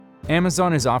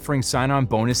Amazon is offering sign-on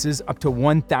bonuses up to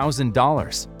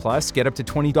 $1,000, plus get up to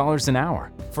 $20 an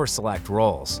hour for select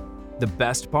roles. The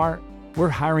best part? We're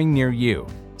hiring near you.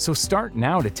 So start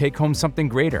now to take home something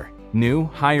greater. New,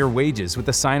 higher wages with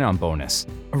a sign-on bonus,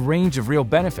 a range of real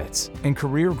benefits, and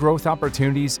career growth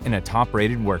opportunities in a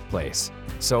top-rated workplace.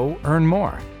 So earn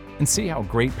more and see how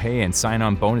great pay and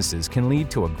sign-on bonuses can lead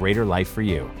to a greater life for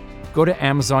you. Go to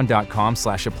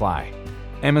amazon.com/apply.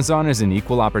 Amazon is an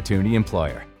equal opportunity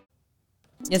employer.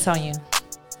 It's on you.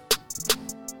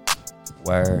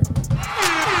 Word.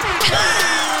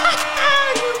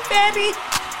 You petty.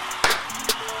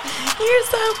 You're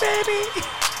so petty.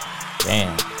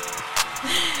 Damn.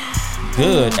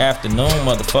 Good afternoon,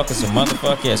 motherfuckers and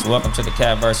motherfuckers. Welcome to the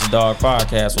Cat vs. Dog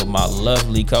podcast with my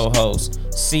lovely co-host,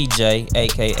 CJ,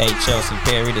 a.k.a. Chelsea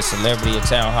Perry, the celebrity of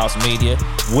Townhouse Media,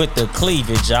 with the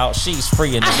cleavage out. She's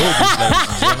free in the boobies, ladies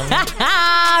and gentlemen.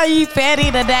 You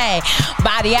petty today.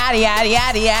 Body, yaddy, yaddy,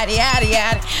 yaddy, yaddy, yaddy,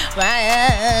 yaddy.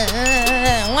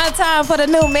 One time for the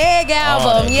new Meg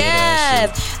album.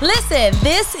 Yes. Listen,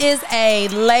 this is a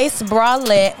lace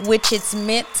bralette, which it's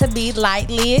meant to be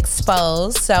lightly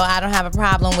exposed. So I don't have a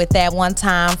problem with that. One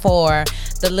time for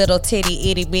the little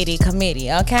titty itty bitty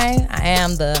committee. Okay. I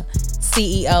am the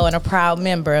CEO and a proud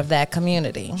member of that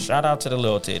community. Shout out to the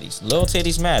little titties. Little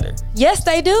titties matter. Yes,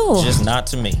 they do. Just not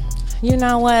to me. You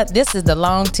know what? This is the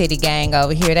long titty gang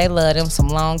over here. They love them some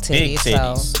long titties. Big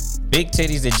titties. So. Big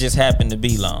titties that just happen to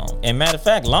be long. And matter of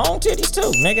fact, long titties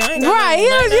too. Nigga, I ain't got right.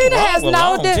 nothing He has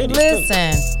no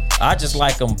listen. Too. I just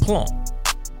like them plump.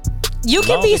 You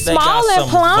can be small and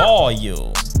plump.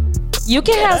 Volume. You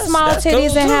can have small titties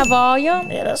cool and too. have volume.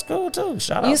 Yeah, that's cool too.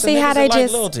 Shout out you to see niggas how they that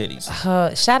just like little titties.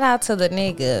 Shout out to the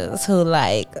niggas who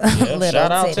like little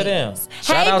shout out titties. to them. Hey,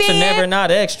 Shout out to Never Not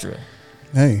Extra.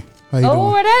 Hey, how you doing?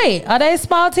 doing? Are they? Are they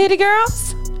small titty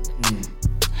girls?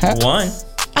 One.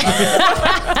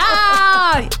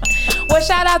 Well,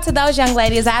 shout out to those young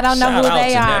ladies. I don't know who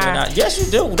they are. Yes, you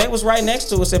do. They was right next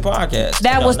to us at podcast.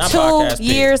 That was 2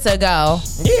 years ago.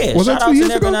 Yeah, was shout that 2 out years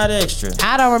to Never ago? Not Extra.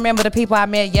 I don't remember the people I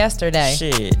met yesterday.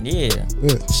 Shit, yeah.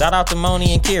 Shout out to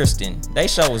Moni and Kirsten. They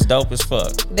show was dope as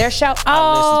fuck. Their show,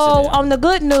 I listened to them. on the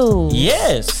good news.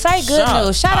 Yes. Say good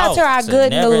news. Shout out to our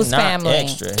good Never news Not family.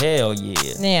 Extra. Hell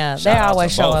yeah. Yeah, Shout they out always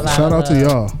to show a both. lot. Shout out to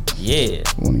y'all. Yeah.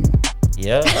 One of you.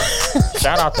 Yeah.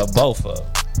 Shout out to both of them.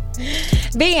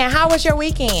 Ben, how was your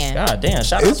weekend? God damn,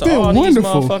 shout It's out to been all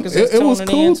wonderful. these motherfuckers that's It was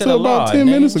tuning cool in to the till about live, 10 nigga.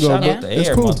 minutes ago, Shout but out to it's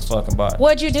every cool. motherfucking body.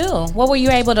 What'd you do? What were you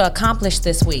able to accomplish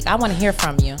this week? I want to hear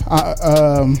from you.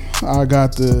 I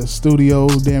got the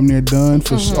studios damn near done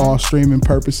for all streaming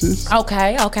purposes.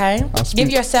 Okay. Give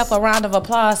yourself a round of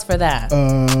applause for that.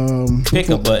 Pick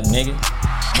a button, nigga.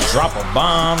 Drop a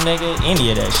bomb, nigga.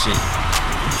 Any of that shit.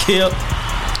 Kill.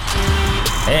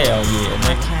 Hell yeah,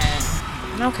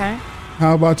 nigga. Okay.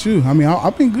 How about you? I mean,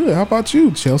 I've been good. How about you,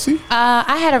 Chelsea?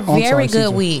 I had a very sorry, good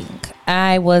CJ. week.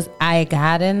 I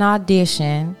got an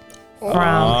audition from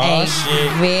a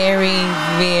shit. very,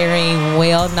 very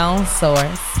well-known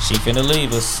source. She finna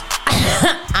leave us.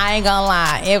 I ain't gonna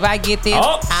lie. If I get this,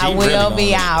 Oh, I she will really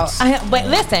be gonna out. leave But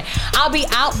listen, I'll be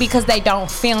out because they don't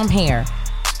film here.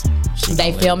 They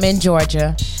gonna film leave in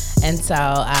Georgia. And so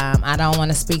I don't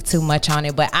want to speak too much on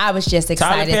it, but I was just Tyler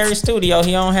excited. Perry Studio,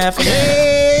 he own half of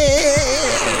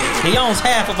Atlanta. He owns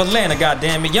half of Atlanta,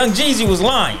 goddammit. Young Jeezy was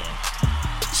lying.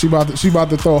 She about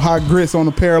to throw hot grits on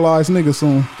a paralyzed nigga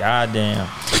soon. Goddamn.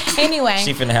 Anyway,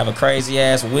 She finna have a crazy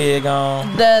ass wig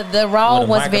on. the role With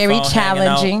a was very microphone hanging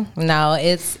out. challenging. No,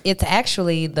 it's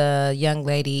actually the young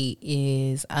lady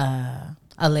is a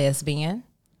lesbian.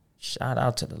 Shout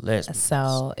out to the lesbians.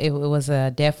 So it was a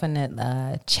definite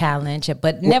challenge,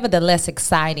 but nevertheless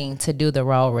exciting to do the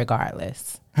role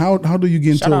regardless. How do you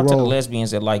get Shout into a out to the role?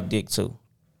 lesbians that like dick too.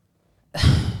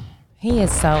 He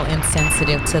is so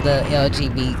insensitive to the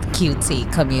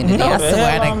LGBTQT community. No, I the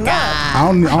swear hell to I'm God. not. I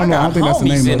don't know. I don't think that's the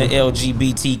Homies name in of the it.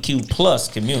 LGBTQ plus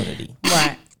community.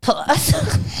 Right. Plus.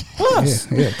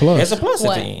 Plus. Yeah, plus. There's a plus at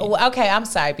What? the end. Well, okay, I'm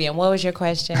sorry, Ben. What was your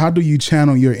question? How do you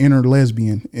channel your inner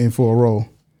lesbian in for a role?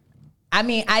 I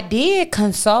mean, I did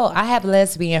consult. I have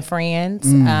lesbian friends,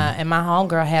 and my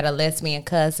homegirl had a lesbian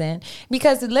cousin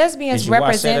because the lesbians Did you watch Set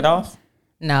represent. It Off?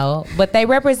 No, but they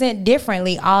represent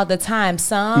differently all the time.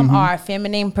 Some are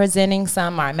feminine presenting,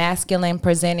 some are masculine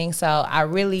presenting. So I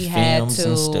really had Films to.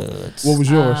 and studs. What was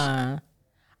yours?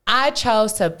 I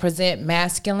chose to present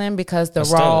masculine because the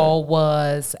stud. role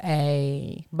was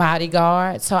a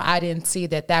bodyguard. So I didn't see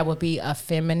that would be a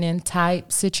feminine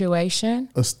type situation.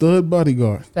 A stud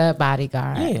bodyguard. The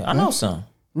bodyguard. Yeah, I know some.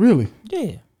 Really?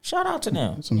 Yeah. Shout out to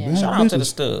them. Some bad Shout out to the bitches.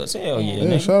 studs. Hell yeah, Yeah,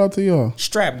 nigga. shout out to y'all.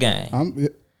 Strap gang.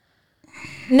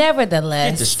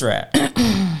 Nevertheless, Get the strap.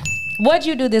 what'd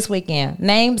you do this weekend?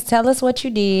 Names, tell us what you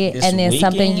did, This and then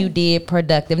something weekend? you did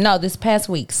productive. No, this past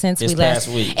week since This we left.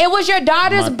 past week. It was your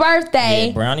daughter's birthday.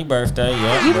 Yeah, Brownie birthday.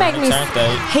 Yeah, You make Brownie me. turned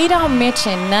 30. He don't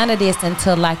mention none of this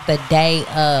until like the day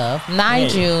of.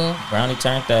 Mind you, Yeah, Brownie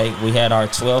turned 30. We had our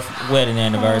 12th wedding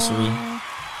anniversary.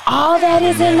 all that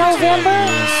is in November.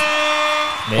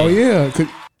 Oh yeah,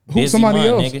 who's somebody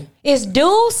else? Nigga. It's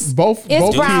Deuce. Both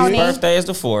It's Brownie. His birthday is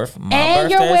the 4th. My And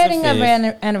birthday your wedding is the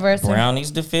 5th. anniversary.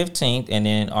 Brownie's the 15th, and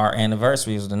then our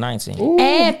anniversary is the 19th. Ooh.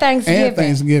 And Thanksgiving. And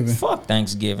Thanksgiving. Fuck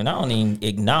Thanksgiving. I don't even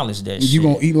acknowledge that shit. You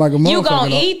gonna eat like a motherfucker. You gonna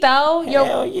though. eat though?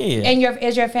 Hell yeah. And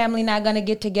is your family not gonna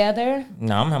get together?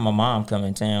 No, I'm having my mom come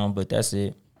in town, but that's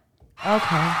it.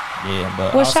 Okay. Yeah,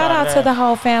 but Well, outside shout of out to that, the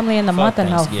whole family in the month of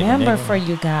Thanksgiving, November nigga. for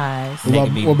you guys. What Nigga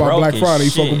about, be what about broke Black as Friday? You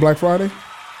fuck shit. with Black Friday?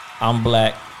 I'm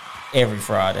black every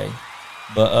Friday.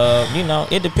 But you know,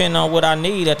 it depends on what I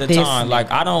need at the This time.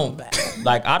 Like I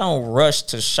don't rush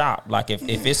to shop. Like if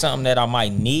it's something that I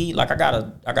might need, like I got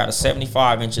a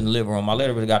 75-inch in the living room. I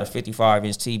literally got a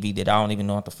 55-inch TV that I don't even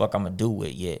know what the fuck I'm gonna do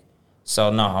with yet. So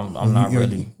no, I'm not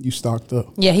really. You stocked up.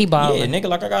 Yeah, he Yeah, balling. nigga,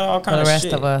 like I got all For kind the of rest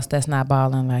shit. of us, that's not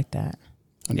balling like that.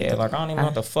 Yeah, like I don't even know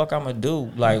what the fuck I'm gonna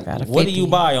do. Like, Got a what do you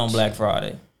 50. buy on Black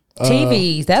Friday?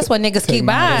 TVs. That's what niggas keep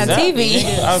buying. Exactly, TVs.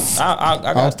 nigga. I I was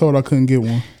got told I couldn't get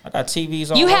one.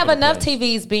 TVs. All You over have the enough place.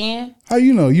 TVs, Ben. How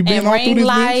you know? You been And all through ring this bitch?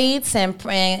 lights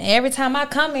and every time I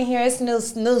come in here, it's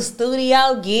new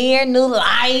studio gear, new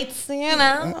lights. You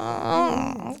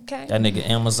know. Okay. That nigga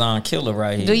Amazon killer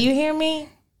right here. Do you hear me?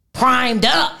 Primed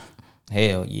up.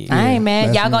 Hell yeah. I ain't mad.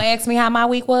 that's Y'all gonna ask me how my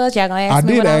week was? Y'all gonna ask I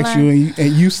me did what I ask learned? you,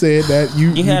 and you said that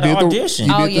you had an did audition.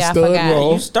 You Oh, did yeah, I the stud forgot.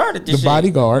 role. You started this The shit.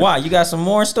 bodyguard. Why? You got some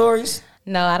more stories?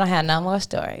 No, I don't have no more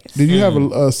stories. Did you have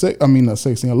a sex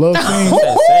scene, a love scene?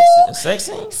 A sex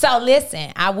scene? So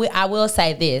listen, I will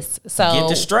say this. So Get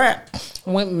the strap.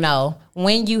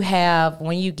 when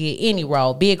you get any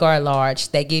role, big or large,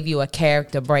 they give you a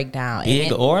character breakdown.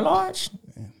 Big And or large?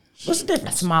 What's the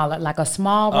difference? smaller, like a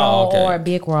small Oh, role okay. or a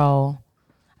big role.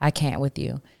 I can't with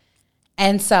you.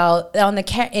 And so on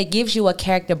it gives you a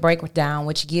character breakdown,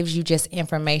 which gives you just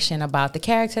information about the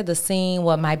character, the scene,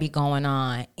 what might be going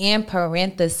on. In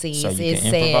parentheses, So you it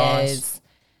can improvise? says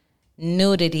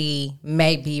nudity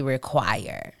may be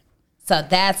required. So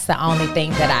that's the only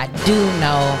thing that I do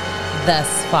know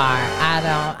thus far.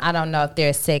 I don't know if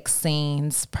there's sex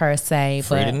scenes per se,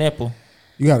 Free the but nipple.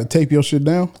 You got to tape your shit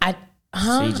down.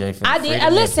 CJ for I free did.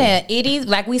 the Listen, nipple. itty,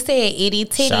 like we said, itty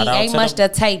titty Shout out ain't to much them.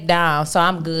 to tape down, so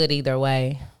I'm good either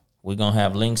way. We're going to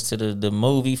have links to the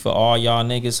movie for all y'all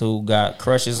niggas who got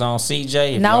crushes on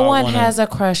CJ. If No y'all one wanna has a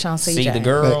crush on CJ. see the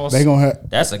girls. They gonna have.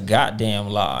 That's a goddamn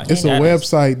lie. It's a That is-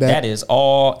 website that- is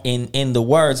all in the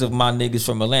words of my niggas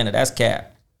from Atlanta. That's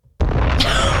cap.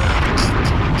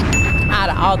 Out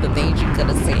of all the things you could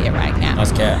have said right now.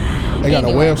 That's cap. They got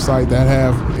Anyway. a website that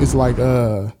have. It's like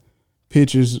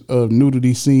pictures of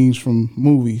nudity scenes from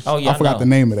movies. Oh, yeah, I forgot I know. the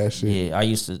name of that shit. Yeah, I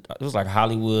used to. It was like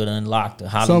Hollywood Unlocked, or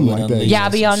Hollywood Something like that. Unleashed Y'all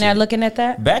or be some on there shit. looking at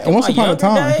that? Back in Once my upon a younger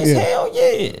time, days, yeah. hell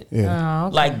yeah. Yeah. Oh,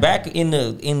 okay. Like back in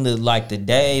the like the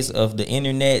days of the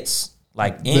internet's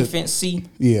like infancy.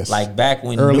 Yes. Like back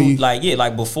when Early-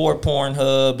 like before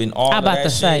Pornhub and all I'm of about that to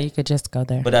say shit. you could just go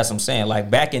there. But that's what I'm saying.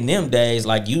 Like back in them days,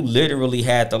 like you literally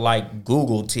had to like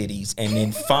Google titties and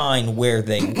then find where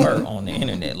they were on the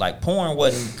internet. Like porn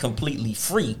wasn't completely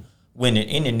free when the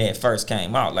internet first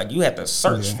came out. Like you had to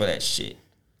search for that shit.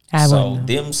 I So wouldn't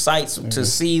know. them sites to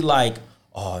see like,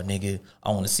 oh nigga,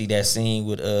 I want to see that scene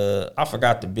with I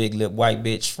forgot the big lip white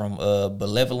bitch from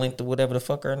Benevolent or whatever the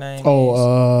fuck her name is.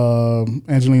 Oh,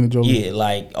 Angelina Jolie. Yeah,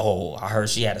 like, oh, I heard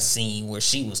she had a scene where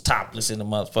she was topless in the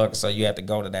motherfucker, so you had to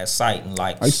go to that site and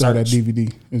like I used to have that search DVD.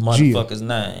 It's Gia. motherfucker's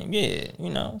name. Yeah, you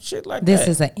know, shit like This that.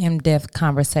 is an in-depth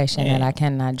conversation that Yeah. I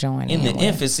cannot join in the with.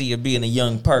 infancy of being a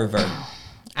young pervert.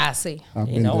 I see. I've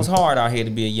You been know, it was there. hard out here to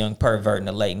be a young pervert in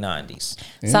the late 90s.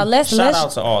 So let's Shout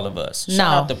out to all of us. No.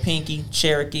 Shout out to Pinky,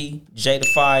 Cherokee, Jada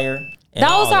Fire. And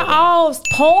those are of them. all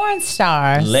porn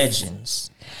stars. Legends.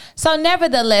 So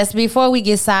nevertheless, before we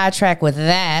get sidetracked with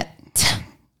that,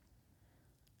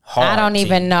 Hard I don't T.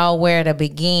 even know where to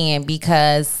begin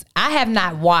because I have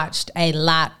not watched a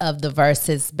lot of the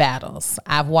versus battles.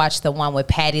 I've watched the one with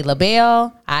Patti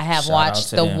LaBelle. I have Shout out watched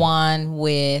to the them. one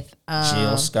with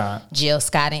Jill Scott. Jill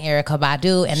Scott and Erykah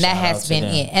Badu, and that Shout out has to been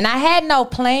them. it. And I had no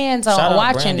plans on Shout out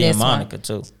watching Brandy this and Monica one.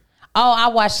 too. Oh, I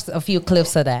watched a few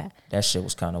clips of that. That shit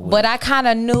was kind of weird. But I kind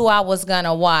of knew I was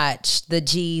gonna watch the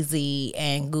Jeezy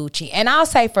and Gucci, and I'll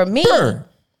say for me, Brr.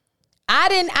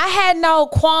 I had no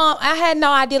qualm. I had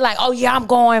no idea like, oh yeah, I'm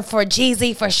going for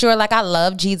Jeezy for sure. Like I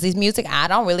love Jeezy's music. I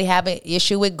don't really have an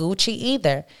issue with Gucci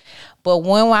either. But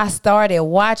when I started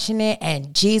watching it and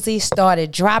Jeezy started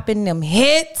dropping them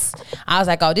hits, I was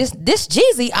like, oh, this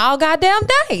Jeezy all goddamn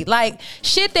day. Like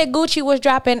shit that Gucci was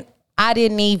dropping, I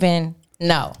didn't even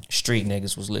know. Street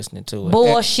niggas was listening to it.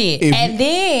 Bullshit. And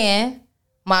then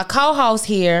my co-host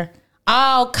here,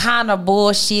 all kind of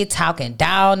bullshit, talking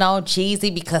down on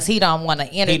Jeezy because he don't want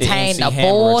to entertain the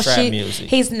bullshit.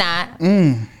 He's not.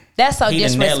 That's so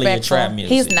disrespectful.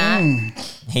 He's not.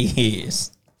 He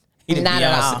is. He the not Beyonce,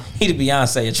 at all. He the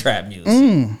Beyonce of trap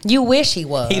music. You wish he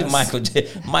was. He the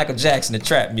Michael Jackson of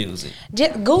trap music.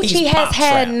 Gucci has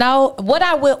had no. What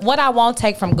I won't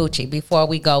take from Gucci before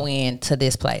we go into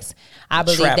this place. I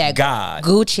believe Trap that God.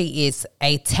 Gucci is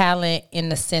a talent in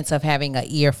the sense of having an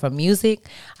ear for music.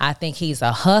 I think he's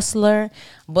a hustler.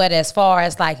 But as far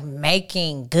as like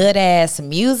making good ass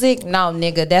music, no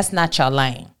nigga, that's not your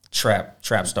lane. Trap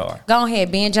star. Go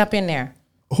ahead, Ben, jump in there.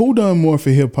 Who done more for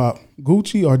hip hop,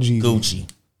 Gucci or Jeezy? Gucci.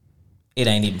 It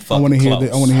ain't even fucking I want to hear close.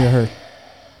 that. I want to hear her.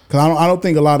 Cause I don't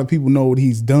think a lot of people know what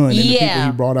he's done and the people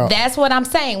he brought out. That's what I'm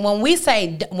saying. When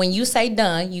you say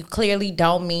done, you clearly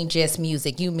don't mean just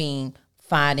music. You mean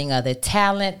finding other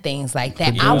talent, things like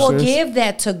that. I will give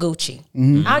that to Gucci.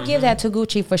 I'll give that to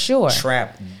Gucci for sure.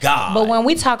 Trap God. But when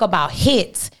we talk about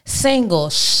hits,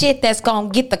 singles, shit that's gonna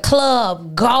get the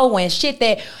club going, shit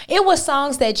that it was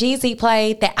songs that Jeezy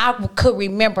played that I could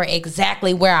remember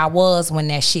exactly where I was when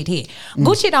that shit hit.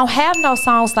 Gucci don't have no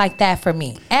songs like that for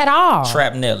me at all.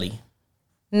 Trap Nelly.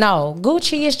 No,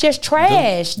 Gucci is just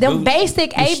trash. Them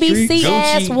basic ABC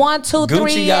ass 1, 2, 3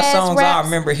 Gucci got ass songs raps. I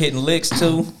remember hitting licks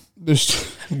too.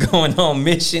 Going on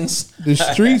missions. The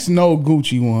streets know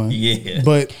Gucci won. Yeah.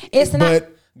 But It's not-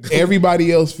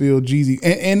 everybody else feel Jeezy.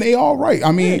 And they all right.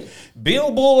 I mean,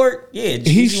 Billboard, yeah,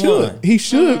 Jeezy won.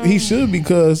 He should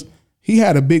because he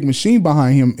had a big machine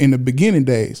behind him in the beginning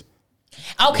days.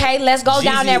 Okay, let's go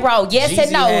down that road. Yes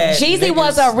and no. Jeezy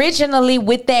was originally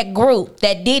with that group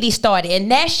that Diddy started, and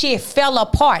that shit fell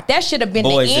apart. That should have been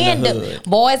Boys the in end the of Hood.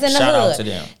 Boys in the Shout Hood. out to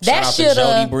them. That Shout should out to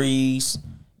Jody have. Breeze.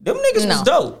 Them niggas was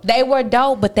dope. They were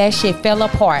dope, but that shit fell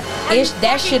apart.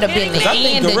 That should have been the I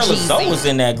think end of Gorilla Zoe Jeezy. was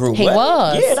in that group. He right?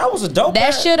 was. Yeah, that was a dope. That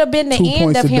ass. should have been the 2 end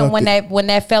points of him deducted. when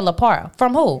that fell apart.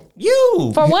 From who?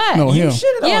 You. For what? No, You him.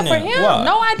 shitted Yeah, on for them. him. Why?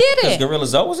 No, I Because didn't. Gorilla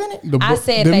Zoe was in it? I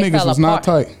said them they niggas fell was not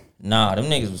apart. tight. Nah, them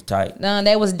niggas was tight. No,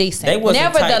 they was decent. They wasn't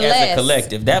tight as Nevertheless, a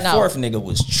collective. That no. fourth nigga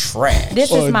was trash.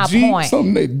 This is my G, point.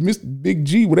 Something that Mr. Big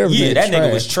G, whatever. Yeah, that trash.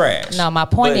 nigga was trash. No, my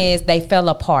point But is they fell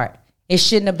apart. It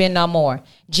shouldn't have been no more.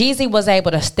 Jeezy was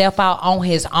able to step out on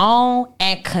his own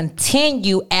and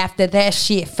continue after that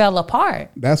shit fell apart.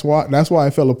 That's why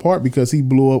it fell apart because he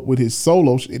blew up with his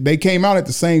solo. They came out at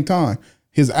the same time.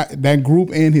 That group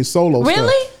and his solo.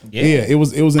 Really? Stuff. Yeah, it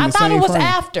was in the same I thought it was frame.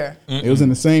 after. It was in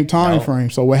the same time frame.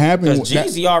 So what happened? Because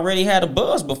Jeezy already had a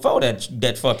buzz before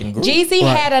that fucking group. Jeezy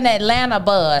had an Atlanta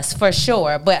buzz for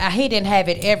sure, but he didn't have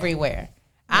it everywhere.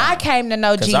 I came to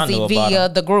know 'Cause I knew Jeezy about via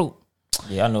him. the group.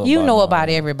 Yeah, I know. You know him. about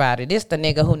everybody. This the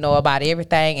nigga who know about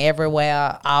everything,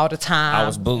 everywhere, all the time. I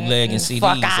was bootlegging CDs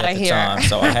Fuck outta at the here. time,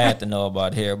 so I had to know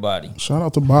about everybody. Shout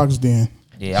out to Box Den.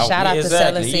 Yeah, Shout out to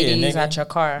selling exactly. CDs nigga. out your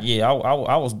car. Yeah,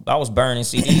 I was burning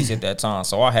CDs at that time,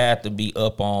 so I had to be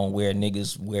up on where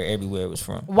everywhere was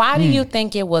from. Why do you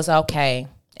think it was okay?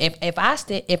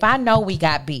 If I know we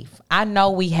got beef, I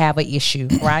know we have an issue,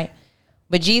 right?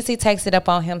 But Jeezy takes it up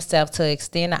on himself to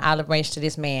extend the olive branch to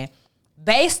this man,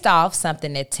 based off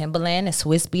something that Timbaland and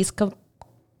Swiss Beats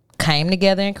came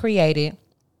together and created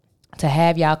to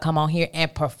have y'all come on here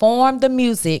and perform the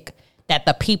music that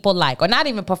the people like, or not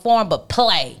even perform, but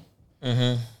play.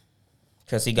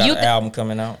 Because he got an album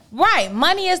coming out. Right,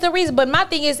 money is the reason. But my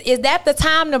thing is that the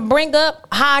time to bring up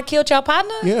how I killed your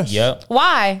partner? Yes. Yep.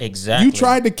 Why? Exactly. You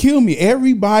tried to kill me.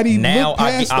 Everybody Now looked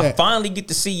past I that. finally get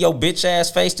to see your bitch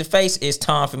ass face to face. It's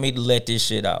time for me to let this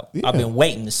shit out. Yeah. I've been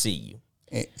waiting to see you.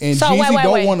 And So, Jeezy wait.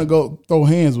 don't want to go throw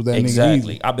hands with that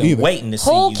Exactly. nigga I've been either. waiting to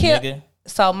see Who you, killed? nigga.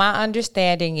 So my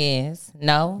understanding is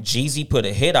no. Jeezy put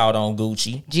a hit out on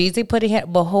Gucci. Jeezy put it here,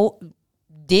 but who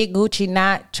did Gucci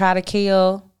not try to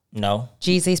kill No.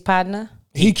 Jeezy's partner?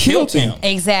 He killed him.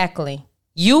 Exactly.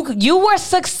 You were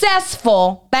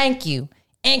successful. Thank you.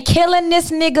 In killing this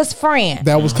nigga's friend.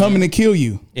 That was coming to kill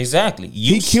you. Exactly.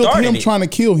 You He killed started him it. trying to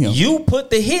kill him. You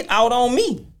put the hit out on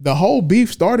me. The whole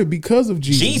beef started because of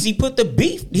Jeezy. Jeezy put the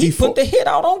beef. He Before- put the hit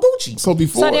out on Gucci. So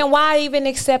before, So then why even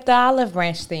accept the olive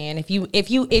branch then? If you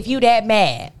that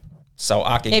mad? So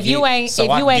I can If you ain't- so if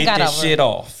I you can ain't get got this over shit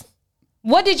off.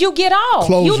 What did you get off?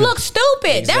 Closure. You look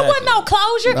stupid. Exactly. That wasn't no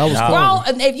closure. That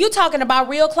was Bro, if you talking about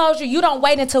real closure, you don't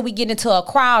wait until we get into a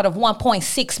crowd of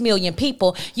 1.6 million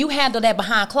people. You handle that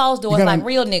behind closed doors like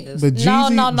real niggas. But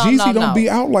Jeezy don't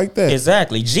be out like that.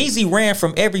 Exactly. Jeezy ran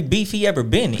from every beef he ever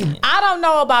been in. I don't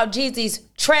know about Jeezy's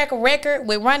track record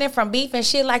with running from beef and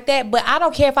shit like that, but I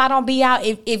don't care if I don't be out.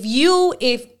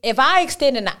 If I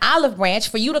extended an olive branch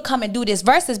for you to come and do this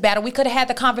versus battle, we could have had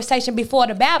the conversation before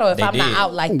the battle if I'm not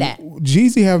out like that.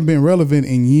 Jeezy haven't been relevant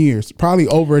in years, probably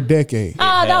over a decade.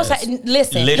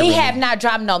 Listen, Literally. he have not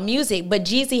dropped no music, but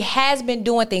Jeezy has been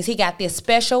doing things. He got this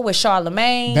special with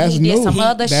Charlamagne. That's he did new. some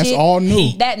other That's shit. all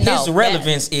new. His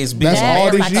relevance is being That's all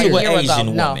married this to year. an Like a year ago.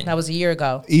 Asian No, woman. that was a year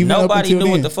ago. Even up Nobody until knew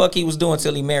then. what the fuck he was doing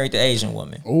till he married the Asian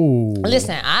woman. Ooh,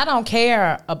 Listen, I don't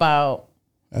care about.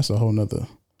 that's a whole nother.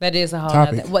 That is a whole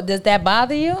Topic. other. What does that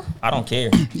bother you? I don't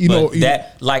care. know,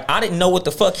 I didn't know what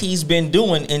the fuck he's been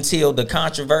doing until the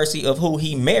controversy of who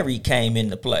he married came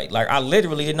into play. Like, I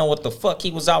literally didn't know what the fuck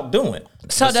he was out doing.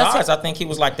 So Besides, I think he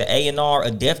was like the A&R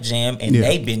of Def Jam, and Yeah.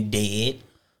 they been dead.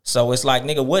 So it's like,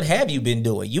 nigga, what have you been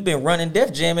doing? You been running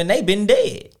Def Jam, and they been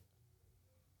dead.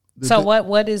 So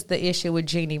what is the issue with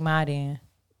Jeannie Mai then?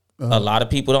 A lot of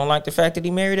people don't like the fact that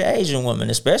he married an Asian woman,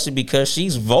 especially because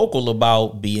she's vocal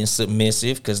about being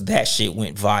submissive, because that shit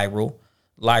went viral.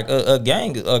 Like a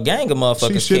gang of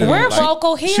motherfuckers. should've- We're like,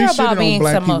 vocal She here shitted about on being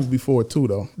black some. people before too,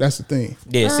 though. That's the thing.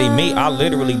 Yeah, see, me, I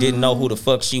literally didn't know who the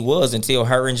fuck she was until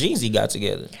her and Jeezy got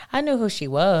together. I knew who she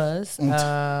was.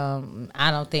 I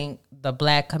don't think the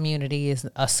black community is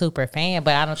a super fan,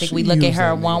 but I don't think She we look at used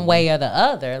her that one nigga. way or the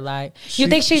other. Like, you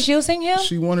think she's using him?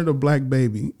 She wanted a black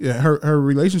baby. Yeah, her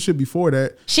relationship before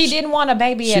that, She didn't want a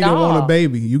baby she at didn't all. want a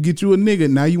baby. You get you a nigga,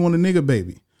 now you want a nigga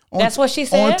baby. That's what she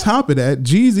said? On top of that,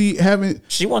 Jeezy haven't.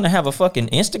 She want to have a fucking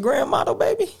Instagram model,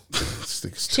 baby.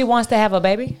 She wants to have a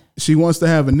baby. She wants to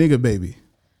have a nigga baby.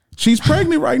 She's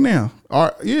pregnant right now.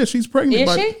 Yeah, she's pregnant.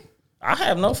 Is she? I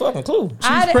have no fucking clue.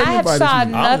 I pregnant have by this saw nigga.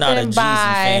 I'm not a nothing Jeezy by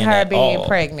fan her at being all.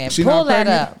 pregnant. She Pull not that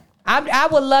pregnant? up. I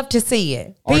would love to see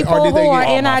it. Or People did they who are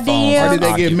get- in All our my phones DMs. are Or did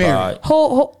they get married? occupied.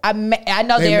 Who I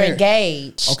know They they're married.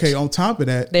 engaged. Okay, on top of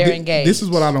that, They're engaged. This is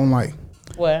what I don't like.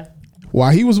 What?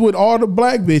 While he was with all the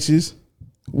black bitches,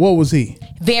 what was he?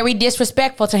 Very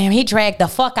disrespectful to him. He dragged the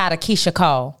fuck out of Keisha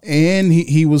Cole. And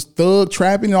he was thug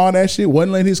trapping and all that shit.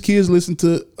 Wasn't letting his kids listen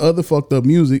to other fucked up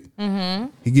music. Mm-hmm.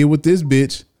 He get with this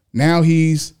bitch. Now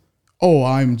he's,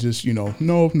 I'm just,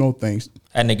 no thanks.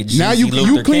 That nigga Jeezy Now you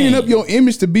Luther cleaning King. up your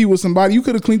image to be with somebody. You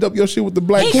could have cleaned up your shit with the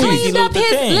black He queen. cleaned up Luther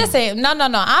his. King. Listen, no.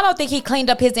 I don't think he cleaned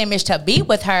up his image to be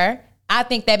with her. I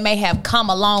think that may have come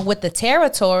along with the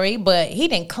territory, but he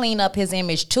didn't clean up his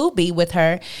image to be with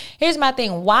her. Here's my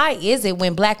thing: why is it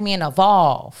when black men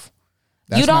evolve,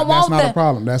 you don't want That's not a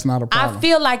problem. That's not a problem. I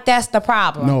feel like that's the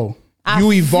problem. No. I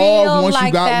You feel evolve once you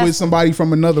like got that's- with somebody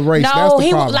from another race. That's No, the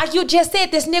he problem. like you just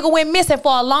said, this nigga went missing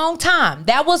for a long time.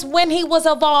 That was when he was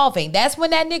evolving. That's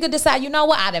when that nigga decided, you know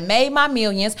what? I done made my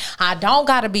millions. I don't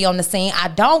gotta be on the scene. I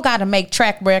don't gotta make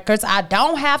track records. I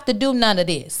don't have to do none of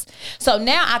this. So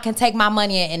now I can take my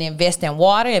money and invest in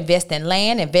water, invest in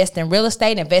land, invest in real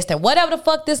estate, invest in whatever the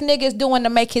fuck this nigga is doing to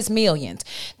make his millions.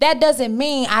 That doesn't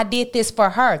mean I did this for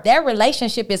her. Their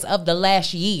relationship is of the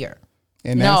last year.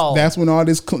 And No. that's when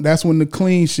that's when the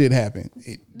clean shit happened.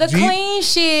 The clean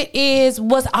shit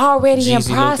was already Jeezy in Luther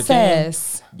King?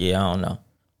 process. Yeah, I don't know.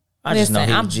 I just know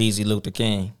Listen, he was Jeezy Luther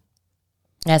King.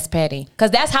 That's petty. Because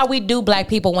that's how we do black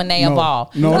people when they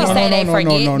evolve. No, we no, say no, they no,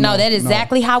 forget. no, no, that's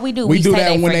exactly how we do. We We do say that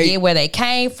they when they- forget where they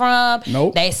came from.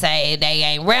 Nope. They say they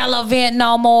ain't relevant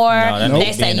no more. No, that They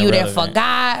nigga say being you done irrelevant.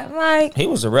 forgot. Like, He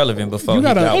was irrelevant before You he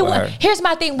gotta- got He with wa- her. here's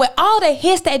my thing. With all the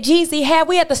hits that Jeezy had,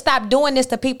 we have to stop doing this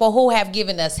to people who have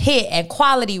given us hit and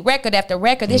quality record after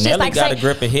record. It's just Nelly like got saying, a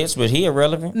grip of hits, but he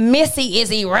irrelevant. Missy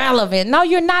is irrelevant. No,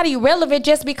 you're not irrelevant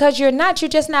just because you're not. You're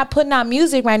just not putting out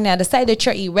music right now. To say that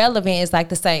you're irrelevant is like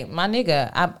to say, my nigga,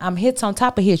 I'm hits on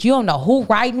top of hits. You don't know who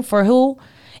writing for who.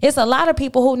 It's a lot of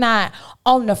people who not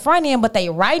on the front end, but they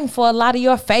writing for a lot of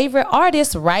your favorite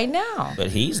artists right now. But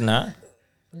he's not.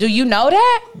 Do you know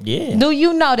that? Yeah. Do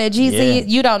you know that Jeezy? Yeah.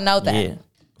 You don't know that. Yeah.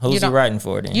 Who's he don't- writing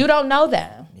for then? You don't know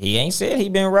that. He ain't said he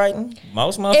been writing.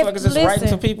 Most motherfuckers is writing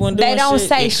for people and doing they don't shit.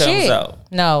 say It comes shit. out.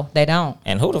 No, they don't.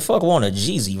 And who the fuck want a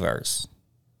Jeezy verse?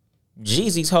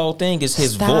 Jeezy's whole thing is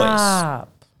his voice. Stop.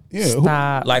 Yeah, who-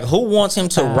 Stop. Like, who wants him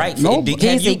to write? No, Do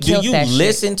Jeezy you killed that shit.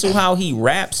 listen to how he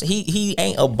raps? He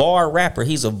ain't a bar rapper.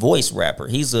 He's a voice rapper.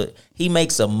 He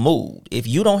makes a mood. If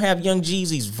you don't have Young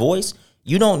Jeezy's voice,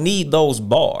 you don't need those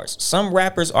bars. Some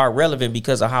rappers are relevant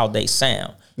because of how they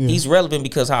sound. He's relevant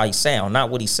because of how he sound, not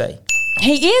what he say.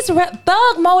 He is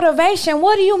thug motivation.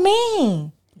 What do you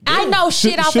mean? I know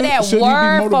shit off of should that he be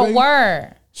word for motivated?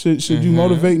 word. Should you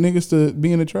motivate niggas to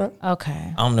be in the trap?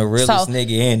 Okay. I'm the realest So,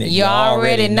 nigga in it. you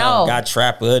already know. Got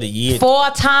Trapper of the Year. 4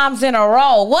 times in a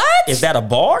row. What? Is that a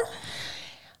bar?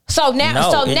 So now,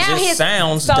 No, it just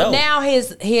sounds dope. now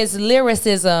his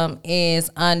lyricism is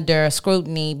under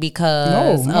scrutiny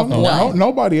because of what?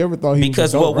 Nobody ever thought he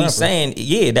Because was a dope what we rapper. saying,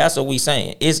 yeah, that's what we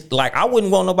saying. It's like I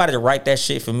wouldn't want nobody to write that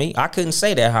shit for me. I couldn't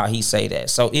say that how he say that,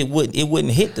 so it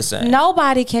wouldn't hit the same.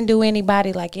 Nobody can do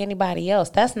anybody like anybody else.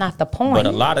 That's not the point. But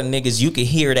a lot of niggas, you can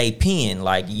hear they pen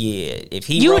like, yeah, if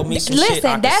he wrote me some shit, I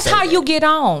listen, could that's say how that. you get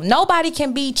on. Nobody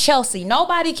can be Chelsea.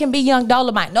 Nobody can be Young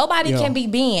Dolomite. Nobody Yeah. can be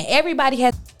Ben. Everybody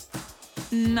has.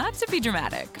 Not to be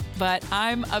dramatic, but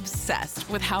I'm obsessed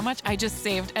with how much I just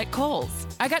saved at Kohl's.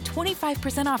 I got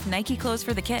 25% off Nike clothes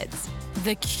for the kids,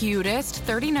 the cutest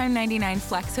 $39.99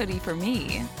 flex hoodie for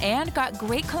me, and got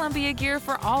great Columbia gear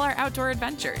for all our outdoor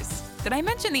adventures. Did I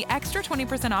mention the extra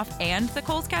 20% off and the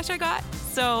Kohl's cash I got?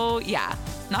 So yeah,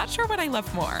 not sure what I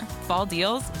love more, fall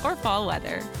deals or fall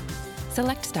weather.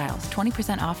 Select styles,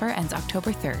 20% offer ends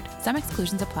October 3rd. Some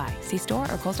exclusions apply. See store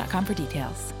or Kohl's.com for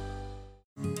details.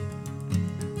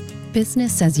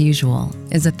 Business as usual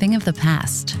is a thing of the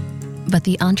past, but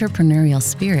the entrepreneurial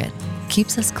spirit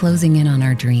keeps us closing in on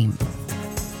our dream.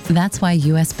 That's why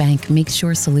US Bank makes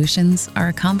sure solutions are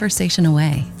a conversation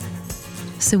away,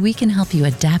 so we can help you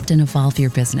adapt and evolve your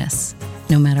business,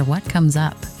 no matter what comes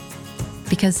up.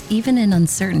 Because even in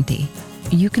uncertainty,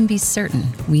 you can be certain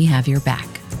we have your back.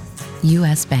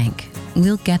 US Bank.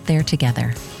 We'll get there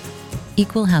together.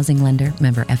 Equal housing lender,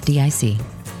 member FDIC.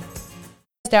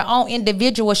 Their own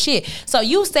individual shit. So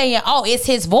you saying, oh, it's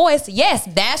his voice? Yes,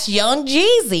 that's Young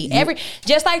Jeezy.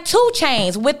 Just like 2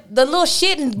 Chainz with the little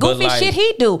shit and goofy shit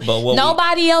he do.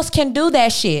 Nobody else can do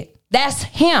that shit. That's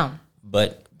him.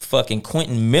 But fucking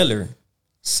Quentin Miller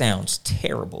sounds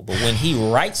terrible. But when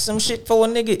he writes some shit for a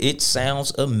nigga, it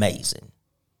sounds amazing.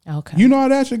 Okay. You know how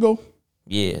that should go?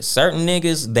 Yeah, certain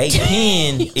niggas, they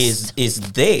pen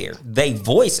is there. They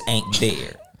voice ain't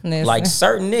there. Listen. Like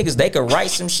certain niggas, they could write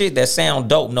some shit that sound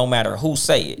dope no matter who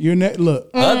say it. Look.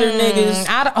 Other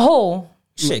niggas, Who?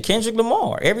 shit, Kendrick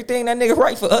Lamar. Everything that nigga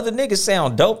write for other niggas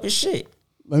sound dope as shit.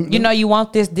 You know you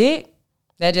want this dick?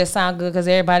 That just sound good because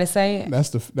everybody say it.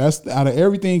 That's out of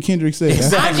everything Kendrick said.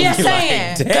 Exactly. I'm just saying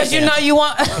Like, because you know you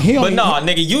want. But no,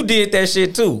 nigga, you did that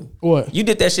shit too. What? You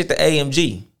did that shit to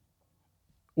AMG.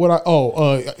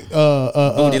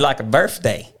 Booty like a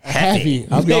birthday. Happy.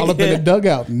 I'll be all up in the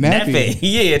dugout. Nappy.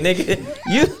 Yeah, nigga.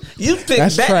 You picked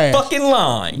That's that trash. fucking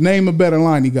line. Name a better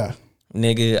line he got.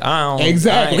 Nigga, I don't.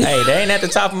 Exactly. Hey, they ain't at the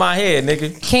top of my head,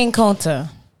 nigga. King Kunta.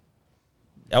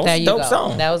 That was There a you dope go.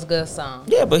 song. That was a good song.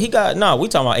 Yeah, but he got we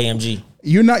talking about AMG.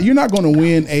 You're not going to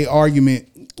win a argument.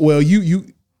 Well,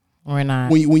 We're not.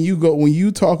 when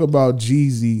you talk about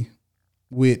Jeezy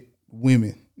with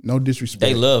women, no disrespect,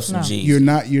 They love some G's. You're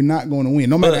not going to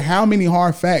win, no matter how many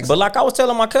hard facts. But like I was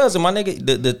telling my cousin, my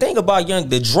nigga, the thing about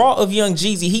the draw of Young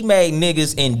Jeezy, he made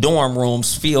niggas in dorm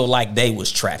rooms feel like they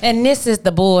was trapping. And this is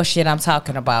the bullshit I'm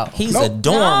talking about. He's a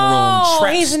dorm room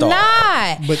trap he's star.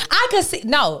 not. But- I could see.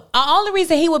 No, the only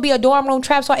reason he would be a dorm room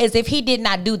trap star is if he did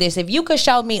not do this. If you could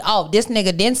show me, oh, this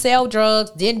nigga didn't sell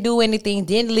drugs, didn't do anything,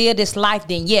 didn't live this life,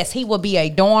 then yes, he would be a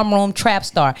dorm room trap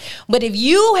star. But if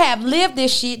you have lived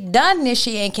this shit, done this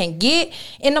shit, and can get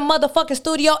in the motherfucking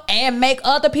studio and make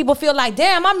other people feel like,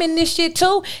 damn, I'm in this shit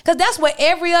too, because that's what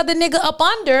every other nigga up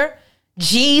under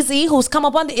Jeezy, who's come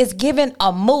up under, is given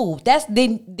a move. That's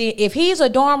if he's a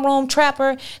dorm room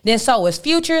trapper, then so is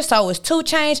Future, so is 2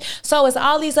 Chainz, so is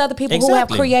all these other people who have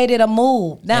Exactly. created a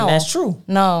move. No, And that's true.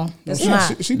 No, it's Yeah, not.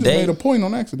 she just They- made a point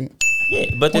on accident. Yeah,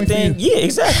 but the Point for thing, you. yeah,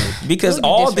 exactly. Because You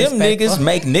all them disrespectful. niggas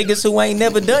make niggas who ain't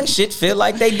never done shit feel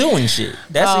like they doing shit.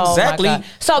 That's Oh, my exactly. God.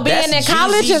 So being that's in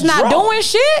college Jeezy's is not draw. doing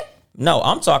shit? No,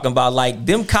 I'm talking about like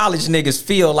them college niggas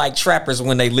feel like trappers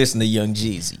when they listen to Young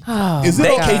Jeezy. Is it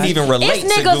They okay? can't even relate It's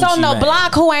to niggas Gucci on the Mane.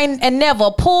 block who ain't and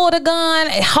never pulled a gun,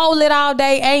 hold it all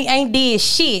day, ain't did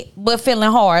shit, but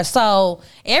feeling hard. So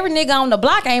every nigga on the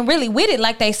block ain't really with it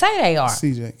like they say they are.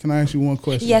 CJ, can I ask you one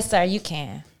question? Yes, sir, you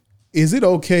can. Is it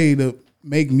okay to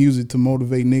make music to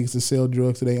motivate niggas to sell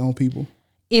drugs to their own people?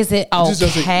 Is it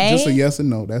okay? Just a yes or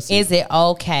no. That's it. Is it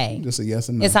okay? Just a yes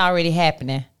or no. It's already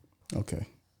happening. Okay.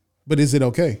 But is it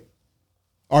okay?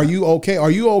 Are you okay? Are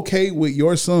you okay with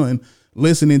your son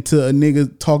listening to a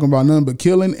nigga talking about nothing but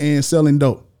killing and selling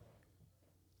dope?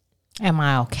 Am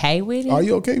I okay with it? Are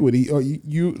you okay with it? Are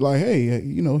you like, hey,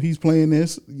 you know, he's playing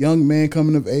this young man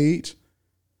coming of age?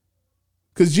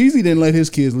 Because Jeezy didn't let his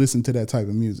kids listen to that type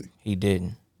of music. He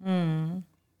didn't.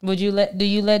 Do you let?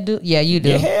 Yeah, you do.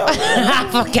 Yeah, hell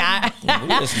yeah. I forgot.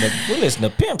 we listen to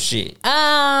pimp shit.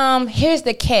 Here's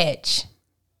the catch.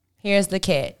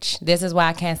 This is why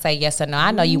I can't say yes or no.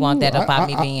 I know you want that about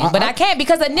me being, but I can't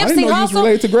because of Nipsey I didn't know you was Hussle.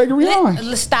 related to Gregory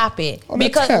Hines. Stop it. Oh, that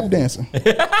Because tap dancing. well,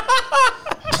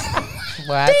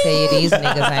 I tell you, these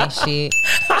niggas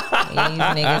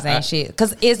ain't shit.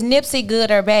 Because is Nipsey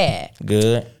good or bad?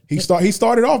 Good. He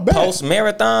started off bad. Post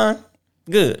marathon,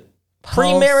 good.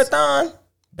 Pre marathon,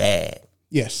 bad.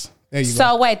 Yes. There you go.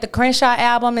 So wait, the Crenshaw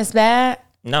album is bad?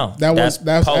 No, That's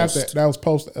post. after that was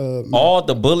post. All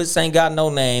the bullets ain't got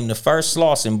no name. The first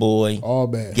Slauson boy, all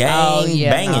bad. gang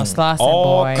banging, Slauson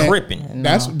all boy. cripping.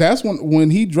 That's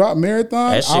when he dropped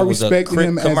Marathon. That shit I was a respected Crip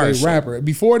him commercial. as a rapper.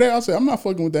 Before that, I said I'm not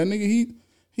fucking with that nigga.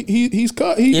 He's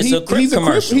cut. It's a Crip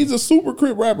commercial. He's a super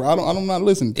Crip rapper. I'm not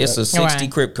listening to It's that. a 60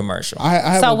 Right. Crip commercial. I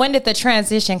have So a- when did the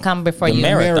transition come before The you?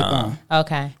 marathon.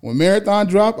 Okay. when Marathon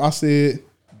dropped, I said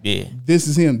Yeah, this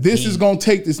is him. This is gonna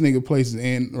take this nigga places.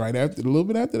 And right after, a little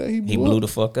bit after that, he blew the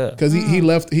fuck up. because he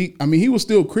left. He was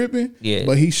still cripping. Yeah.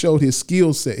 but he showed his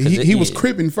skill set. He was yeah.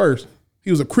 cripping first. He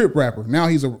was a Crip rapper. Now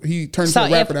he turned So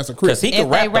into a rapper if- that's a Crip. Because he could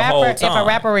rap the whole time. If a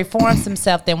rapper reforms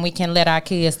himself, then we can let our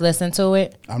kids listen to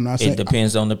it. I'm not saying It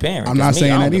depends on the parent. I'm not 'Cause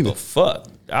saying I that don't give either. a fuck.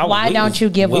 Why We don't you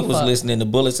give a We was fuck? listening to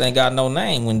Bullets Ain't Got No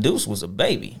Name when Deuce was a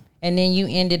baby. And then you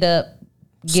ended up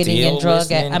getting Still in drug,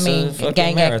 listening to fucking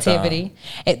gang Marathon. activity.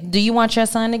 Do you want your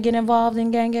son to get involved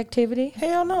in gang activity?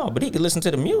 Hell no, but he could listen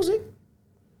to the music.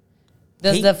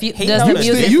 Does He- the he does know the the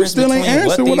music You difference still ain't between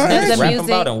answered what what I these asked niggas you. rap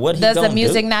about and what he does the gonna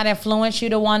music do. not influence you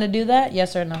to want to do that?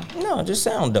 Yes or no? No, just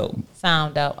sound dope.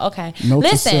 Sound dope. Okay. Note to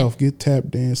Listen. self: get tap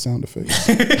dance sound effects.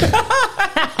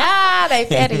 They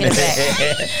petty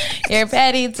today. You're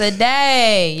petty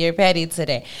today. You're petty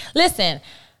today. Listen,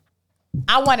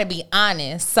 I want to be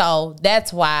honest, so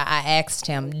that's why I asked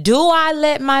him, do I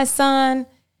let my son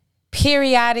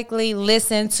periodically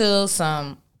listen to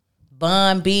some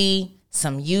Bun B,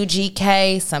 some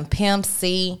UGK, some Pimp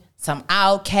C, some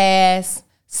Outkast,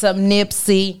 some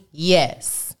Nipsey?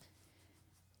 Yes.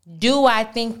 Do I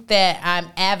think that I'm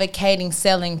advocating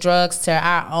selling drugs to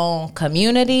our own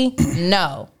community?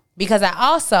 No. Because I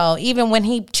also, even when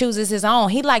he chooses his own,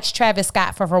 he likes Travis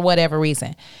Scott for whatever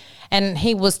reason. And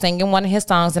he was singing one of his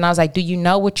songs, and I was like, do you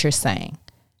know what you're saying?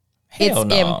 Hell It's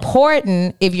no.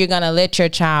 important if you're going to let your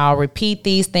child repeat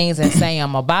these things and say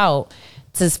them about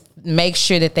to make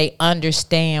sure that they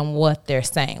understand what they're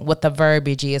saying, what the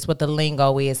verbiage is, what the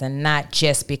lingo is, and not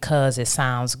just because it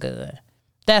sounds good.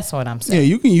 That's what I'm Yeah, saying.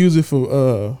 you can use it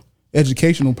for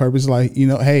educational purpose. Like,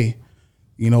 hey,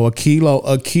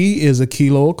 a key is a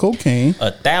kilo of cocaine.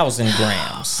 1,000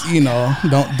 grams.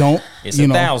 Don't. It's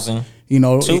 1,000.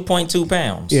 2.2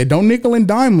 pounds. Yeah, don't nickel and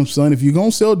dime them, son. If you're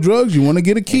gonna sell drugs, you want to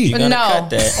get a key. You're gonna cut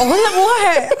that.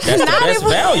 What? That's the best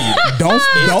value. Don't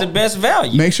It's the best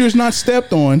value. make sure it's not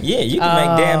stepped on. Yeah, you can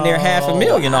make damn near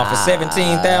 $500,000 off of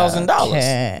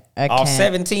 $17,000. Off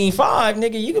 17.5,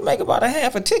 nigga, you can make about a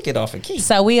half a ticket off a key.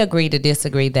 So we agree to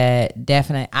disagree that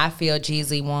definitely. I feel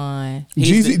Jeezy won.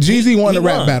 Jeezy won the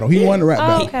rap battle. He won the rap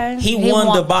battle. Okay. He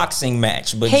won the boxing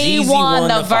match, but He Jeezy won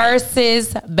the fight.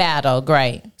 versus battle.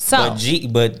 Great. So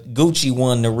But Gucci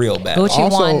won the real battle. Gucci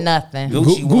Also, won nothing.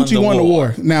 Gucci Gucci won the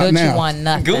war. Now, Gucci won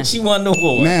nothing. Gucci won the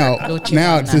war. Gucci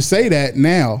Now won to say that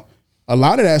now, a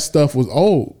lot of that stuff was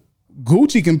old.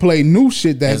 Gucci can play new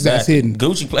shit that's hidden.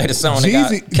 Gucci played a song that came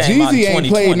out in Jeezy ain't 2020.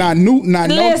 played not new, not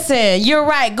no. Listen, you're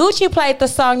right. Gucci played the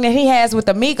song that he has with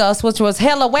Amigos, which was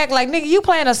hella whack. Like, nigga, you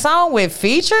playing a song with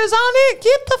features on it?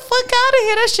 Get the fuck out of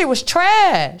here. That shit was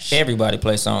trash. Everybody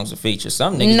play songs with features.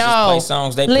 Some niggas just play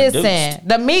songs they listen, produced.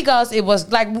 the Migos, it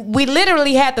was like we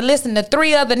literally had to listen to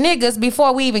 3 other niggas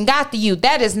before we even got to you.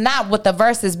 That is not what the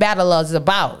versus battle is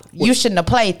about. You shouldn't have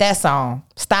played that song.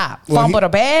 Stop. Fumble the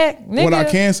bag, nigga. What I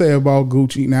can say about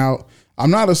Gucci now,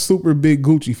 I'm not a super big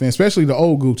Gucci fan, especially the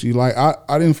old Gucci. Like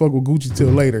I didn't fuck with Gucci till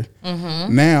later.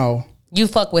 Mm-hmm. Now You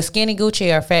fuck with skinny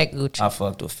Gucci or fat Gucci? I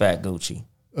fucked with Fat Gucci.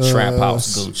 Trap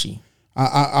House Gucci.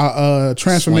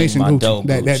 transformation Swing my Gucci, dope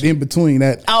that Gucci. in between